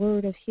send your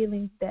word of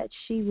healing, that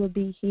she will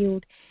be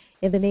healed.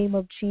 In the name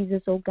of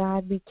Jesus, oh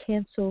God, we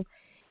cancel,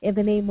 in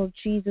the name of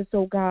Jesus,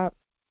 oh God,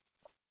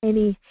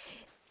 any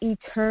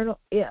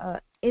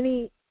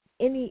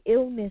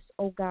illness,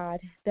 oh God,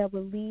 that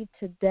will lead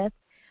to death.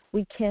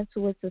 We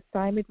cancel its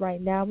assignment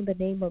right now in the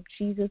name of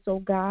Jesus, oh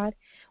God.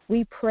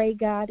 We pray,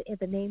 God, in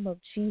the name of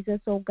Jesus,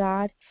 oh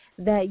God,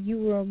 that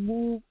you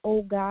remove,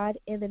 oh God,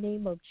 in the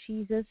name of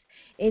Jesus,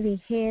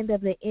 any hand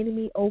of the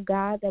enemy, oh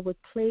God, that would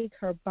plague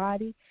her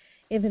body.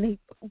 In the name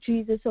of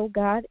Jesus, oh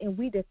God, and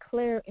we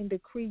declare and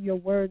decree your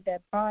word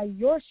that by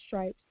your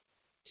stripes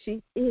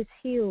she is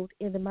healed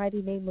in the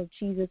mighty name of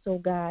Jesus, oh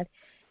God.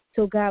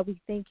 So, God, we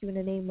thank you in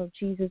the name of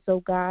Jesus, oh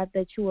God,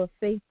 that you are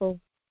faithful.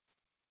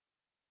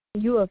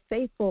 You are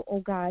faithful,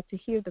 oh God, to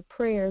hear the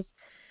prayers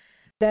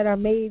that are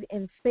made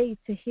in faith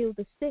to heal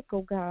the sick,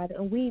 oh God.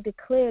 And we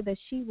declare that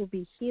she will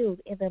be healed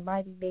in the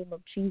mighty name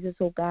of Jesus,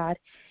 oh God.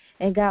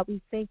 And God,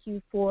 we thank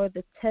you for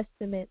the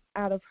testament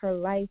out of her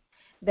life,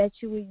 that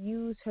you would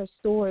use her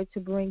story to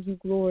bring you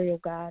glory, oh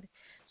God.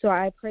 So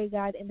I pray,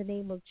 God, in the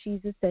name of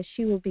Jesus, that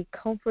she will be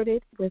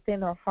comforted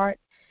within her heart,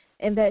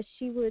 and that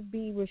she would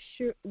be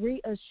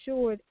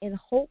reassured and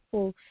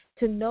hopeful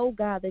to know,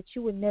 God, that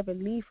you would never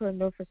leave her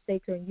nor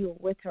forsake her, and you are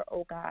with her,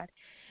 oh God.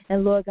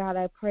 And Lord God,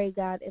 I pray,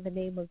 God, in the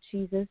name of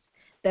Jesus,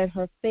 that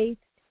her faith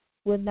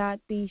will not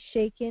be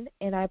shaken.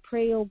 And I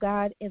pray, oh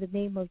God, in the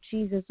name of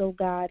Jesus, oh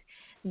God,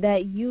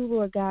 that you,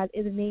 Lord God,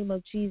 in the name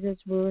of Jesus,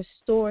 will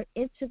restore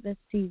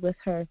intimacy with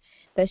her,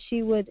 that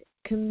she would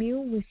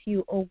commune with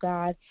you, oh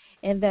God,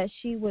 and that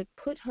she would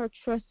put her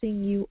trust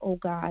in you, oh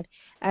God,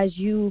 as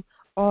you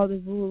are the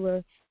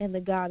ruler and the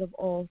God of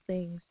all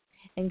things.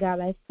 And God,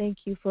 I thank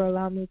you for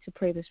allowing me to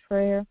pray this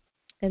prayer.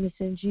 And it's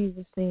in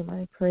Jesus' name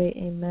I pray.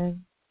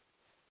 Amen.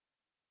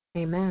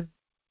 Amen.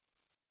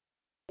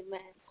 Amen.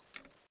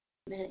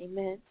 Amen.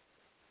 Amen.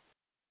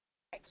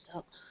 Right,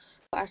 so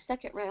for our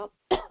second round,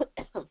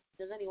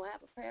 does anyone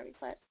have a prayer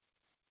request?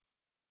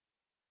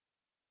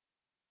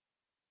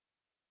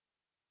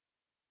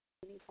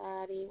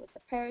 Anybody with a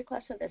prayer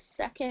request for the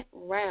second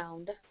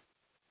round?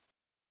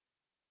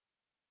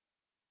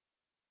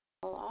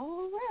 Oh,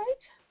 all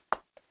right.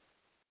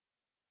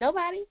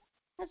 Nobody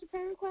has a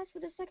prayer request for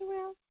the second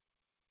round?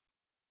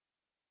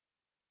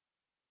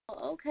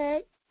 Oh,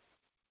 okay.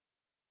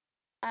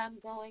 I'm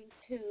going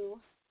to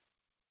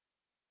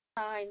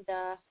sign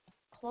the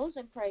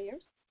closing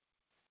prayers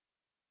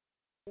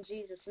in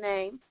Jesus'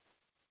 name.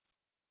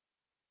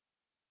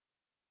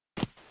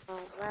 All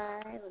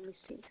right, let me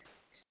see.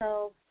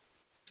 So,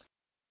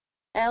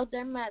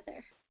 Elder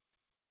Mother.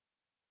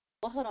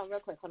 Well, hold on real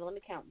quick. Hold on, let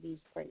me count these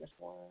prayers.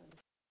 1,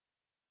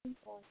 2,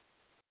 4,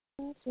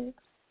 5,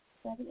 6,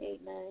 7,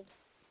 8, 9,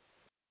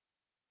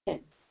 10.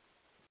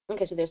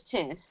 Okay, so there's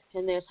 10.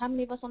 And there's how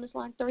many of us on this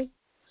line? 3?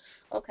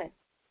 Okay.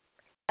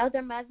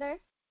 Elder Mother,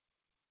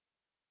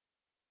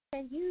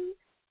 can you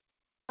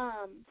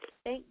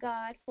thank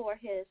God for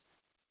his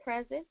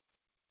presence?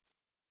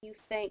 You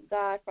thank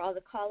God for all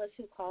the callers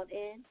who called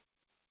in.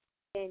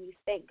 And you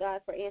thank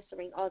God for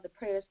answering all the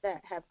prayers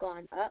that have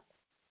gone up.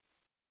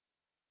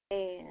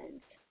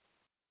 And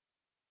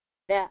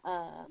that,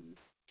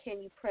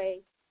 can you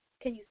pray?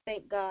 Can you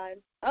thank God?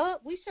 Oh,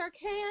 we sure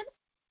can,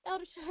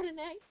 Elder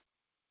Chardonnay.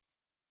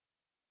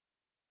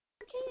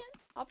 We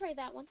can. I'll pray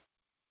that one.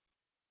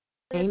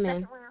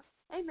 Amen.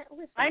 Amen.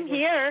 Listen, I'm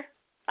here.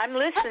 I'm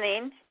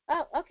listening.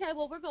 Oh, okay.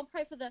 Well, we're going to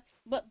pray for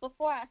but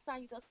before I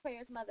assign you those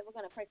prayers, Mother, we're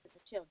going to pray for the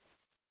children.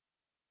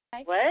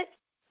 Okay? What?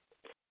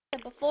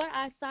 And before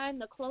I sign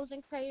the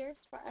closing prayers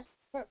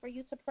for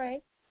you to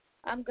pray,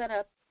 I'm going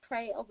to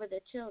pray over the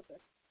children.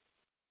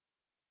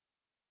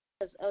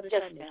 Yes,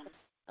 ma'am.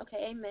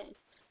 Okay, amen.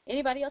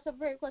 Anybody else have a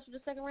prayer request for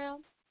the second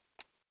round?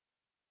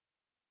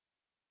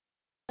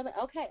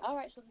 Okay, all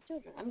right, so the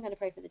children. I'm going to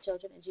pray for the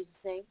children in Jesus'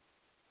 name.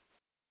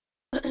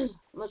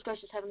 Most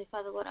gracious Heavenly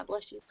Father, Lord, I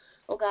bless you.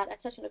 Oh, God, I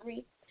touch and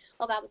agree.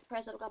 Oh, God, with the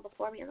prayers that will come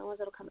before me and the ones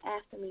that will come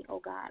after me,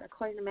 oh, God.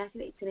 According to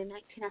Matthew 18 and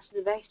 19, I see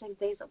the very same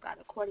things, oh, God,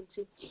 according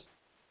to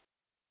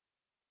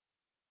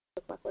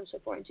my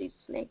friendship for in Jesus'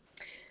 name.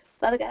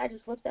 Father God, I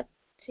just lift up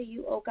to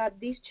you, oh, God,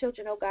 these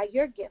children, oh, God,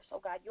 your gifts,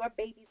 oh, God, your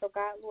babies, oh,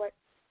 God, Lord,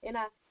 and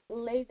I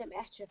lay them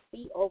at your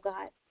feet, oh,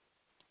 God.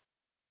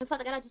 And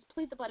Father God, I just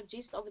plead the blood of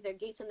Jesus over their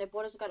gates and their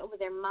borders, oh God, over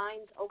their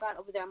minds, oh God,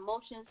 over their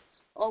emotions,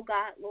 oh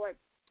God, Lord.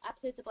 I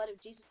plead the blood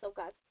of Jesus, oh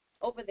God,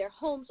 over their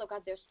homes, oh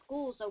God, their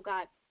schools, oh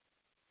God.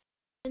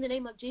 In the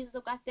name of Jesus,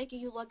 oh God, thank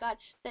you, Lord God,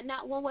 that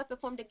not one weapon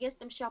formed against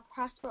them shall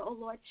prosper, oh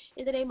Lord.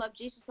 In the name of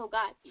Jesus, oh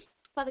God.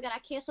 Father God,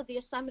 I cancel the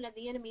assignment of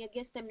the enemy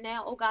against them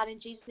now, oh God, in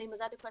Jesus' name. As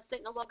I declare,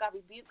 Satan, oh Lord God,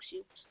 rebukes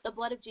you. The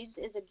blood of Jesus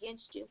is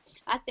against you.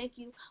 I thank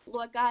you,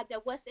 Lord God,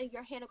 that what's in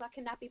your hand, oh God,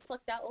 cannot be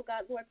plucked out, oh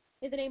God, Lord.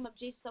 In the name of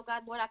Jesus, oh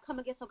God, Lord, I come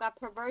against, oh God,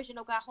 perversion,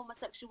 oh God,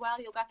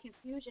 homosexuality, oh God,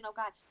 confusion, oh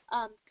God,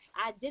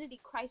 identity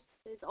crisis,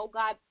 oh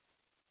God.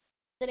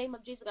 In the name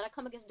of Jesus, God, I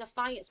come against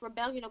defiance,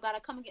 rebellion, oh God,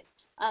 I come against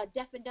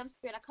deaf and dumb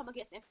spirit, I come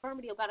against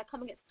infirmity, oh God, I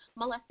come against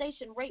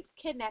molestation, rape,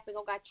 kidnapping,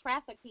 oh God,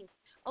 trafficking,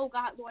 oh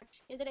God, Lord,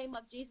 in the name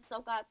of Jesus,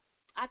 oh God,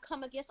 I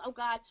come against, oh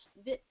God,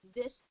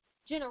 this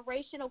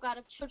generation, oh God,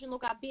 of children, oh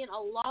God, being a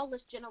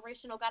lawless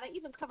generation, oh God, I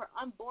even cover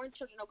unborn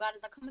children, oh God,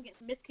 as I come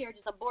against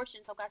miscarriages,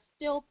 abortions, oh God,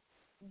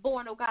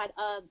 stillborn, oh God,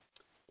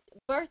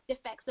 birth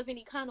defects of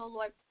any kind, oh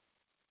Lord.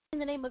 In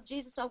the name of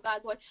Jesus, oh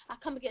God, Lord, I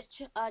come against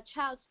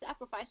child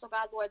sacrifice, oh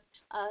God, Lord,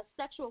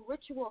 sexual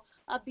ritual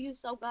abuse,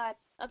 oh God,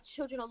 of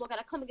children, oh Lord God.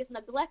 I come against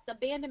neglect,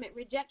 abandonment,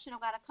 rejection,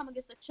 oh God. I come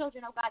against the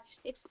children, oh God,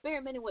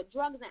 experimenting with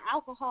drugs and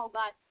alcohol, oh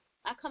God.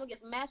 I come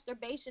against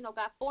masturbation, oh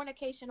God,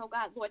 fornication, oh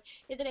God, Lord.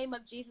 In the name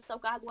of Jesus, oh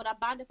God, Lord, I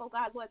bind up, oh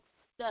God, Lord,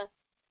 the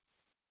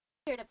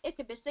spirit of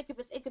Ichabus,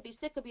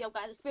 oh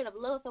God, the spirit of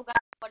Lilith, oh God,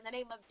 Lord, in the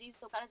name of Jesus,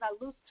 oh God, as I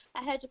loose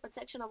a hedge of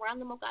protection around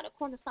them, oh God,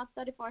 according to Psalm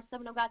 34:7,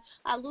 oh God,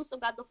 I loose, oh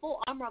God, the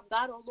full armor of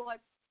God, oh Lord,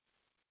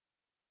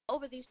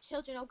 over these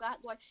children, oh God,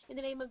 Lord, in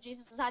the name of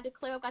Jesus, as I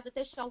declare, oh God, that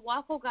they shall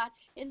walk, oh God,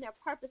 in their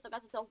purpose, oh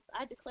God,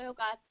 I declare, oh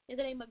God, in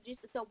the name of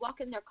Jesus, they'll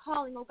walk in their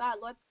calling, oh God,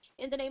 Lord,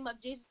 in the name of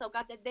Jesus, oh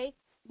God, that they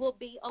will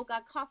be, oh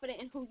God,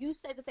 confident in who you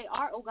say that they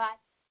are, oh God,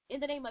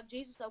 in the name of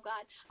Jesus, oh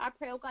God, I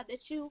pray, oh God,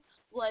 that you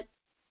would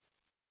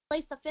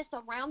place a fist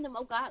around them,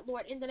 oh God,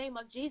 Lord, in the name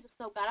of Jesus,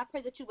 oh God. I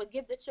pray that you would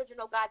give the children,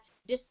 oh God,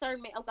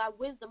 discernment, oh God,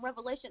 wisdom,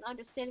 revelation,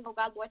 understanding, oh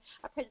God, Lord.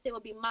 I pray that they will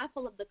be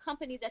mindful of the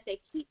company that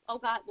they keep, oh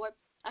God, Lord.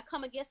 I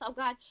come against, oh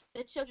God,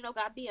 the children, oh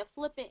God, being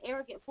flippant,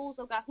 arrogant fools,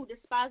 oh God, who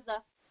despise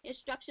the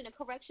instruction and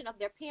correction of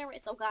their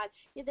parents, oh God,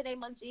 in the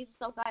name of Jesus,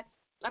 oh God.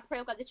 I pray,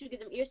 oh God, that you give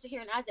them ears to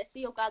hear and eyes that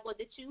see, oh God, Lord,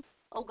 that you,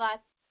 oh God,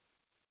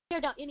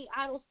 tear down any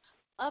idols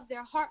of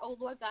their heart, oh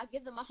Lord God.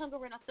 Give them a hunger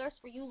and a thirst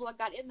for you, Lord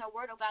God, in their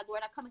word, oh God,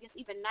 Lord. I come against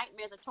even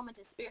nightmares and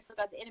tormented spirits, oh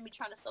God, the enemy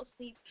trying to sow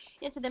seeds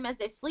into them as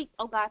they sleep,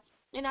 oh God.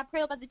 And I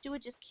pray, oh God, that you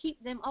would just keep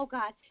them, oh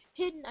God,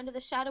 hidden under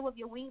the shadow of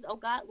your wings, oh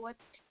God, Lord,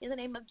 in the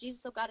name of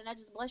Jesus, oh God. And I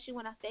just bless you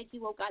and I thank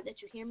you, oh God,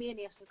 that you hear me and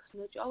answer, because you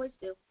know what you always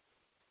do.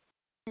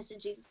 In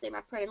Jesus' name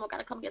I pray, and Lord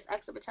God, I come against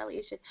acts of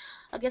retaliation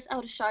against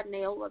Elder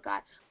Chardonnay, oh Lord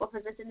God, for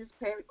presenting this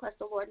prayer request,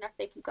 oh Lord, and I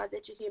thank you, God,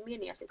 that you hear me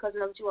and answer, because you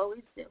know what you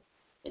always do.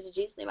 In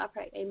Jesus' name I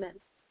pray, amen.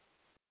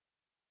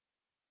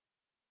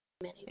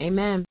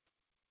 Amen.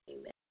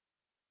 Amen.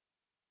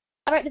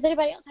 All right, does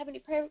anybody else have any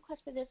prayer requests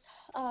for this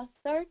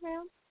third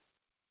round?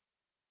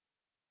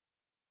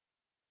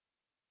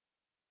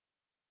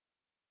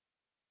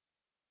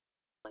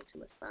 I'm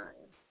going to assign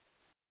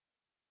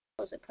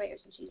closing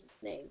prayers in Jesus'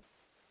 name.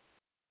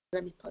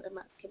 Let me put them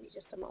up. Give me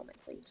just a moment,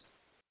 please.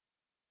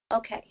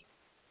 Okay.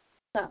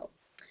 So,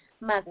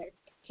 Mother,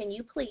 can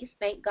you please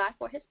thank God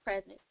for his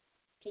presence?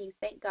 Can you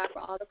thank God for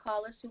all the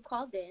callers who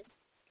called in?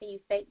 Can you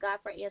thank God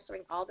for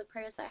answering all the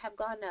prayers that have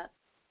gone up?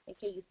 And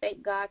can you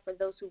thank God for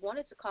those who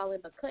wanted to call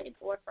in but couldn't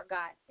or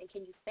forgot? And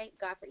can you thank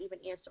God for even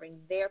answering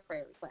their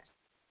prayer requests?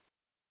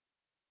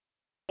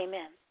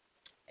 Amen.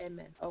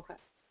 Amen. Okay.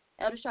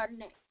 Elder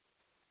Chardonnay.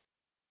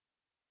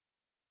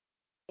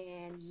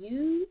 And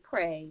you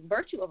pray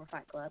virtue over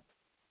Fight Club.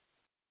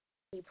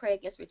 You pray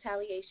against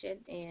retaliation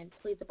and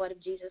plead the blood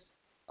of Jesus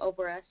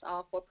over us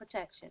all for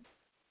protection.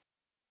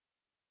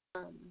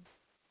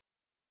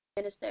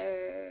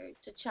 Minister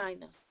to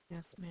China.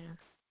 Yes, ma'am.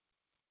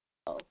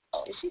 Oh,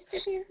 is she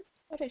still here?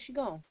 Where is she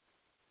gone?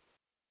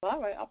 Well,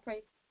 all right, I'll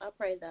pray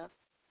though.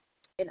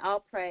 And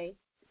I'll pray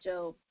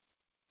Job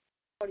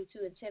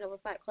 42:10 over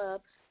Fight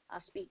Club.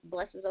 I'll speak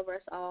blessings over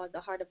us all,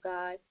 the heart of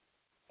God,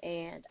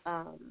 and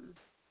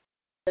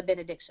the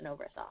benediction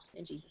over us all,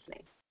 in Jesus'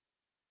 name.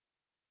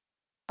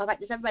 All right,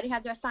 does everybody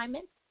have their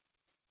assignment?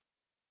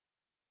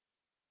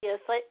 Yes,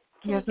 can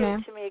yes, you give ma'am.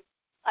 it to me?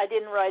 I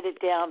didn't write it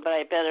down, but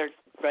I better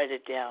write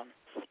it down.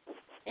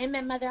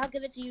 Amen, Mother. I'll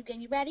give it to you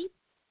again. You ready?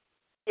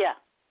 Yeah.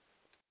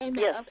 Amen.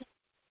 Yes. Okay.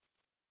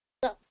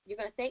 So you're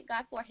going to thank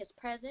God for his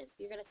presence.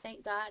 You're going to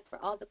thank God for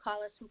all the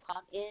callers who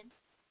called in.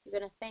 You're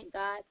going to thank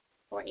God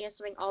for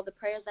answering all the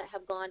prayers that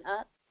have gone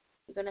up.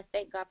 You're going to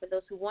thank God for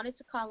those who wanted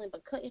to call in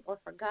but couldn't or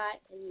forgot.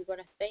 And you're going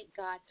to thank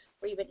God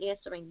for even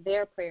answering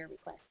their prayer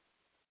requests.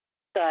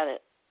 Got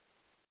it.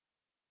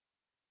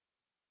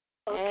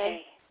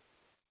 Okay.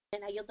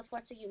 And I yield the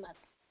floor to you, Mother.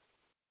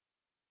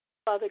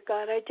 Father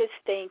God, I just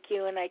thank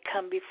you, and I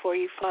come before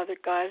you, Father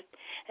God,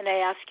 and I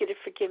ask you to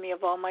forgive me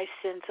of all my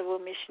sins of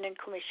omission and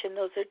commission.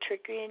 Those are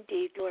trickery and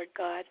deed, Lord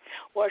God.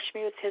 Wash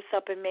me with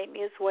hyssop and make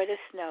me as white as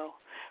snow.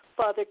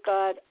 Father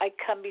God, I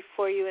come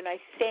before you, and I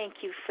thank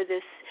you for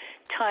this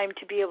time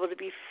to be able to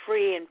be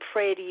free and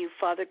pray to you,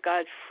 Father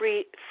God,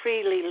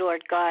 freely,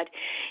 Lord God,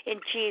 in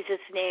Jesus'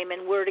 name.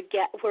 And we're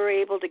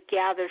able to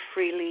gather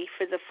freely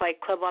for the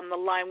Fight Club on the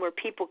line where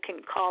people can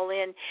call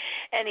in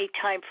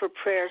anytime for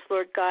prayers,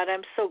 Lord God.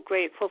 I'm so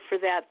grateful for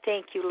that.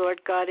 Thank you,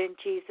 Lord God, in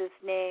Jesus'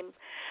 name.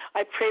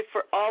 I pray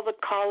for all the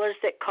callers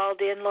that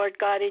called in, Lord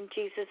God, in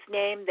Jesus'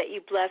 name, that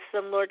you bless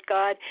them, Lord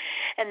God,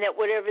 and that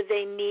whatever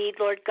they need,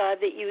 Lord God,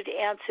 that you would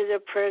answer their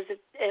prayers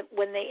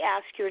when they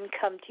ask you and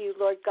come to you,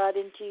 Lord God,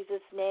 in Jesus'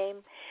 name.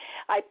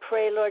 I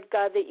pray, Lord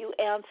God, that you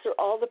answer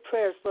all the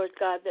prayers, Lord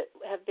God, that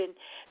have been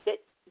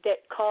that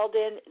called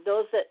in,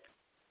 those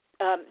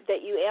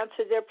that you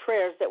answer their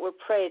prayers that were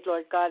prayed,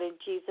 Lord God, in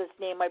Jesus'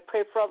 name. I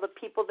pray for all the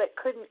people that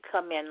couldn't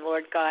come in,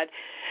 Lord God,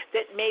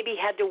 that maybe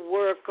had to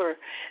work or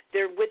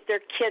they're with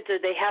their kids or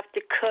they have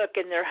to cook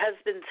and their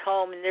husband's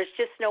home and there's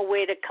just no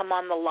way to come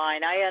on the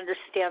line. I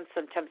understand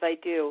sometimes, I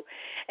do.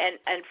 And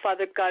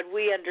Father God,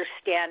 we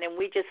understand, and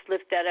we just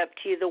lift that up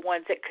to you, the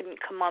ones that couldn't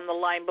come on the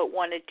line but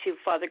wanted to,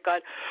 Father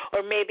God.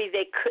 Or maybe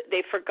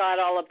they forgot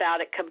all about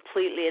it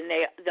completely and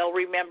they'll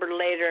remember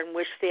later and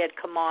wish they had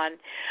come on.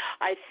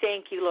 I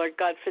thank you, Lord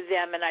God, for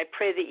them, and I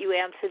pray that you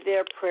answer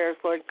their prayers,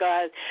 Lord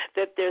God,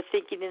 that they're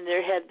thinking in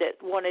their head that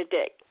wanted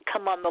to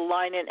come on the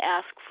line and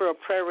ask for a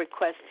prayer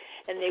request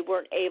and they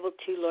weren't able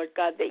to, Lord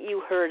God, that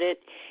you heard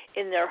it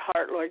in their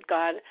heart, Lord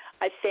God.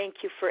 I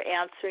thank you for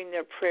answering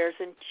their prayers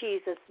in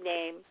Jesus'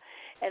 name.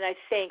 And I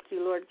thank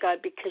you, Lord God,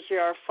 because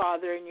you're our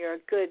Father and you're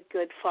a good,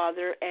 good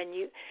Father, and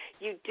you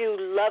do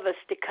love us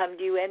to come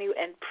to you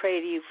and pray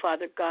to you,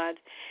 Father God.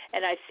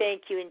 And I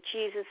thank you. In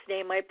Jesus'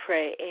 name I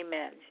pray.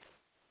 Amen.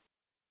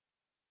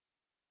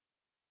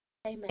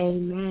 Amen.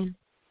 Amen.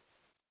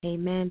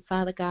 Amen.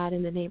 Father God,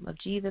 in the name of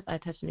Jesus, I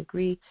touch and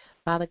agree,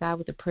 Father God,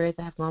 with the prayers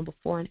that have gone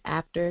before and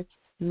after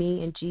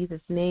me. In Jesus'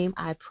 name,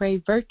 I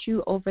pray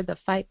virtue over the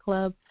Fight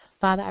Club.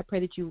 Father, I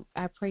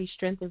pray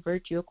strength and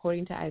virtue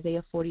according to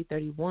Isaiah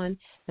 40:31,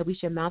 that we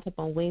should mount up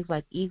on wings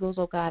like eagles,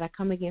 oh God. I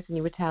come against any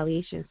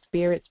retaliation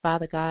spirits,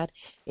 Father God,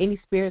 any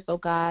spirits, oh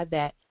God,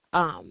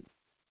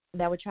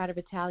 that would try to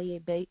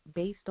retaliate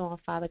based on,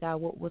 Father God,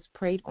 what was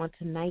prayed on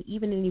tonight,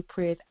 even any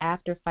prayers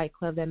after Fight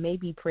Club that may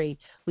be prayed.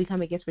 We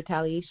come against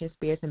retaliation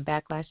spirits and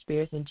backlash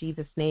spirits in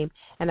Jesus' name.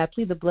 And I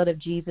plead the blood of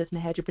Jesus and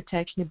the hedge of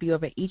protection to be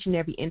over each and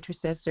every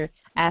intercessor,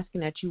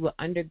 asking that you will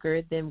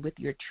undergird them with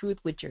your truth,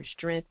 with your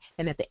strength,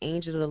 and that the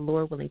angels of the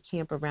Lord will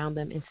encamp around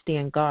them and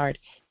stand guard.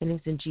 And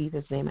it's in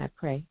Jesus' name I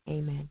pray.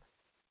 Amen.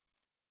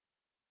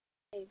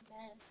 Amen.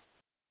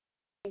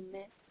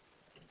 Amen.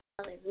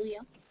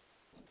 Hallelujah.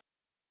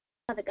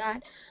 Father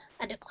God,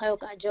 I declare, oh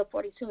God, Job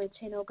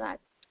 42:10, oh God,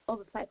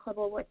 over Fight Club,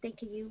 oh Lord,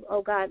 thanking you,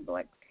 oh God,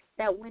 Lord,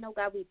 that when, oh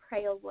God, we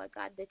pray, oh Lord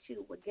God, that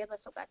you would give us,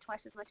 oh God, twice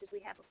as much as we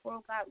have before,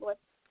 oh God, Lord,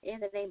 in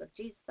the name of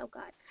Jesus, oh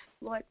God.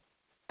 Lord,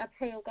 I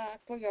pray, oh God,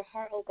 for your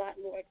heart, oh God,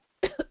 Lord,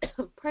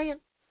 praying,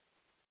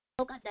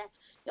 oh God, that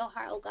your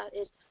heart, oh God,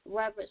 is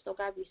reverenced, oh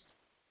God,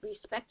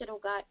 respected, oh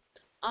God,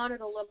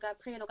 honored, oh Lord God,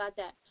 praying, oh God,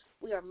 that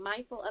we are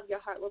mindful of your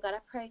heart, Lord God.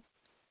 I pray,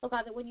 oh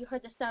God, that when you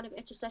heard the sound of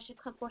intercession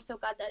come forth, oh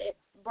God, that it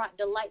brought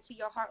delight to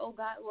your heart, oh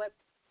God, Lord,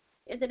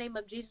 in the name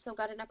of Jesus, oh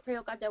God. And I pray,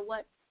 oh God, that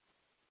what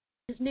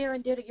is near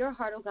and dear to your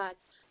heart, oh God,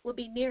 will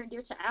be near and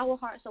dear to our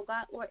hearts, oh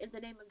God, Lord, in the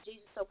name of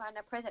Jesus, oh God. And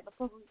I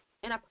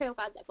pray, oh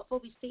God, that before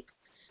we speak,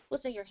 we'll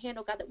say your hand,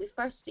 oh God, that we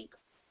first speak.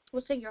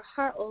 We'll say your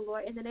heart, oh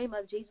Lord, in the name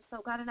of Jesus,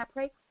 oh God. And I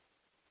pray,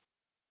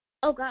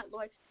 oh God,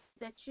 Lord,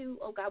 that you,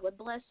 oh God, would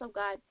bless, oh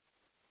God,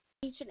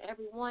 each and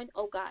every one,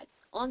 oh God,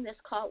 on this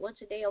call once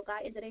today, oh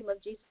God, in the name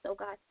of Jesus, oh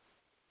God.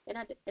 And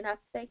I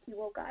thank you,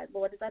 oh God,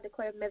 Lord, as I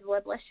declare, may the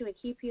Lord bless you and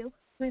keep you.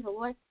 May the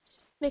Lord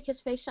make his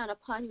face shine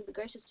upon you and be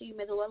gracious to you.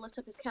 May the Lord lift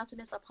up his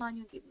countenance upon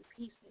you and give you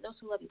peace. May those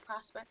who love you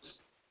prosper.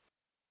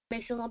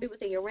 May shalom be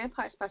within your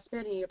ramparts,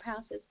 prosperity in your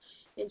palaces.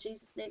 In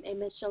Jesus' name,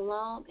 amen.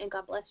 Shalom, and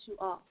God bless you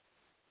all.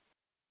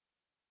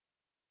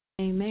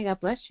 Amen.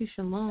 God bless you.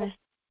 Shalom.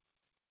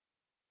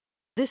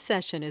 This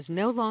session is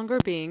no longer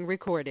being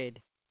recorded.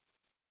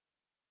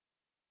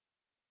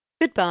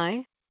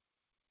 Goodbye.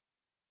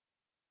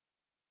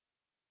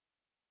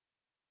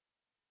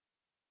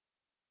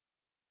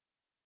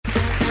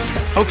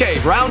 Okay,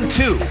 round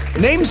two.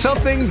 Name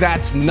something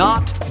that's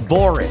not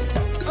boring.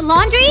 A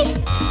laundry?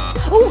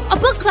 Ooh, a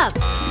book club.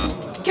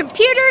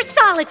 Computer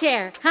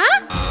solitaire,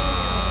 huh?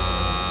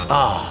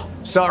 Ah,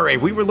 sorry,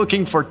 we were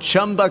looking for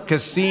Chumba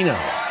Casino.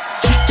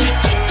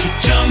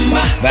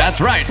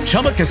 That's right.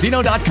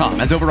 ChumbaCasino.com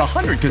has over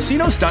 100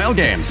 casino-style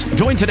games.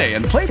 Join today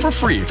and play for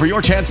free for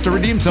your chance to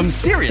redeem some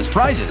serious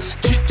prizes.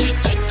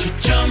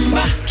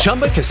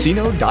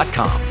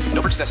 ChumbaCasino.com.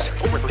 No purchase necessary.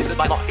 Void where prohibited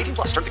by law. 18+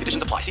 terms and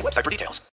conditions apply. See website for details.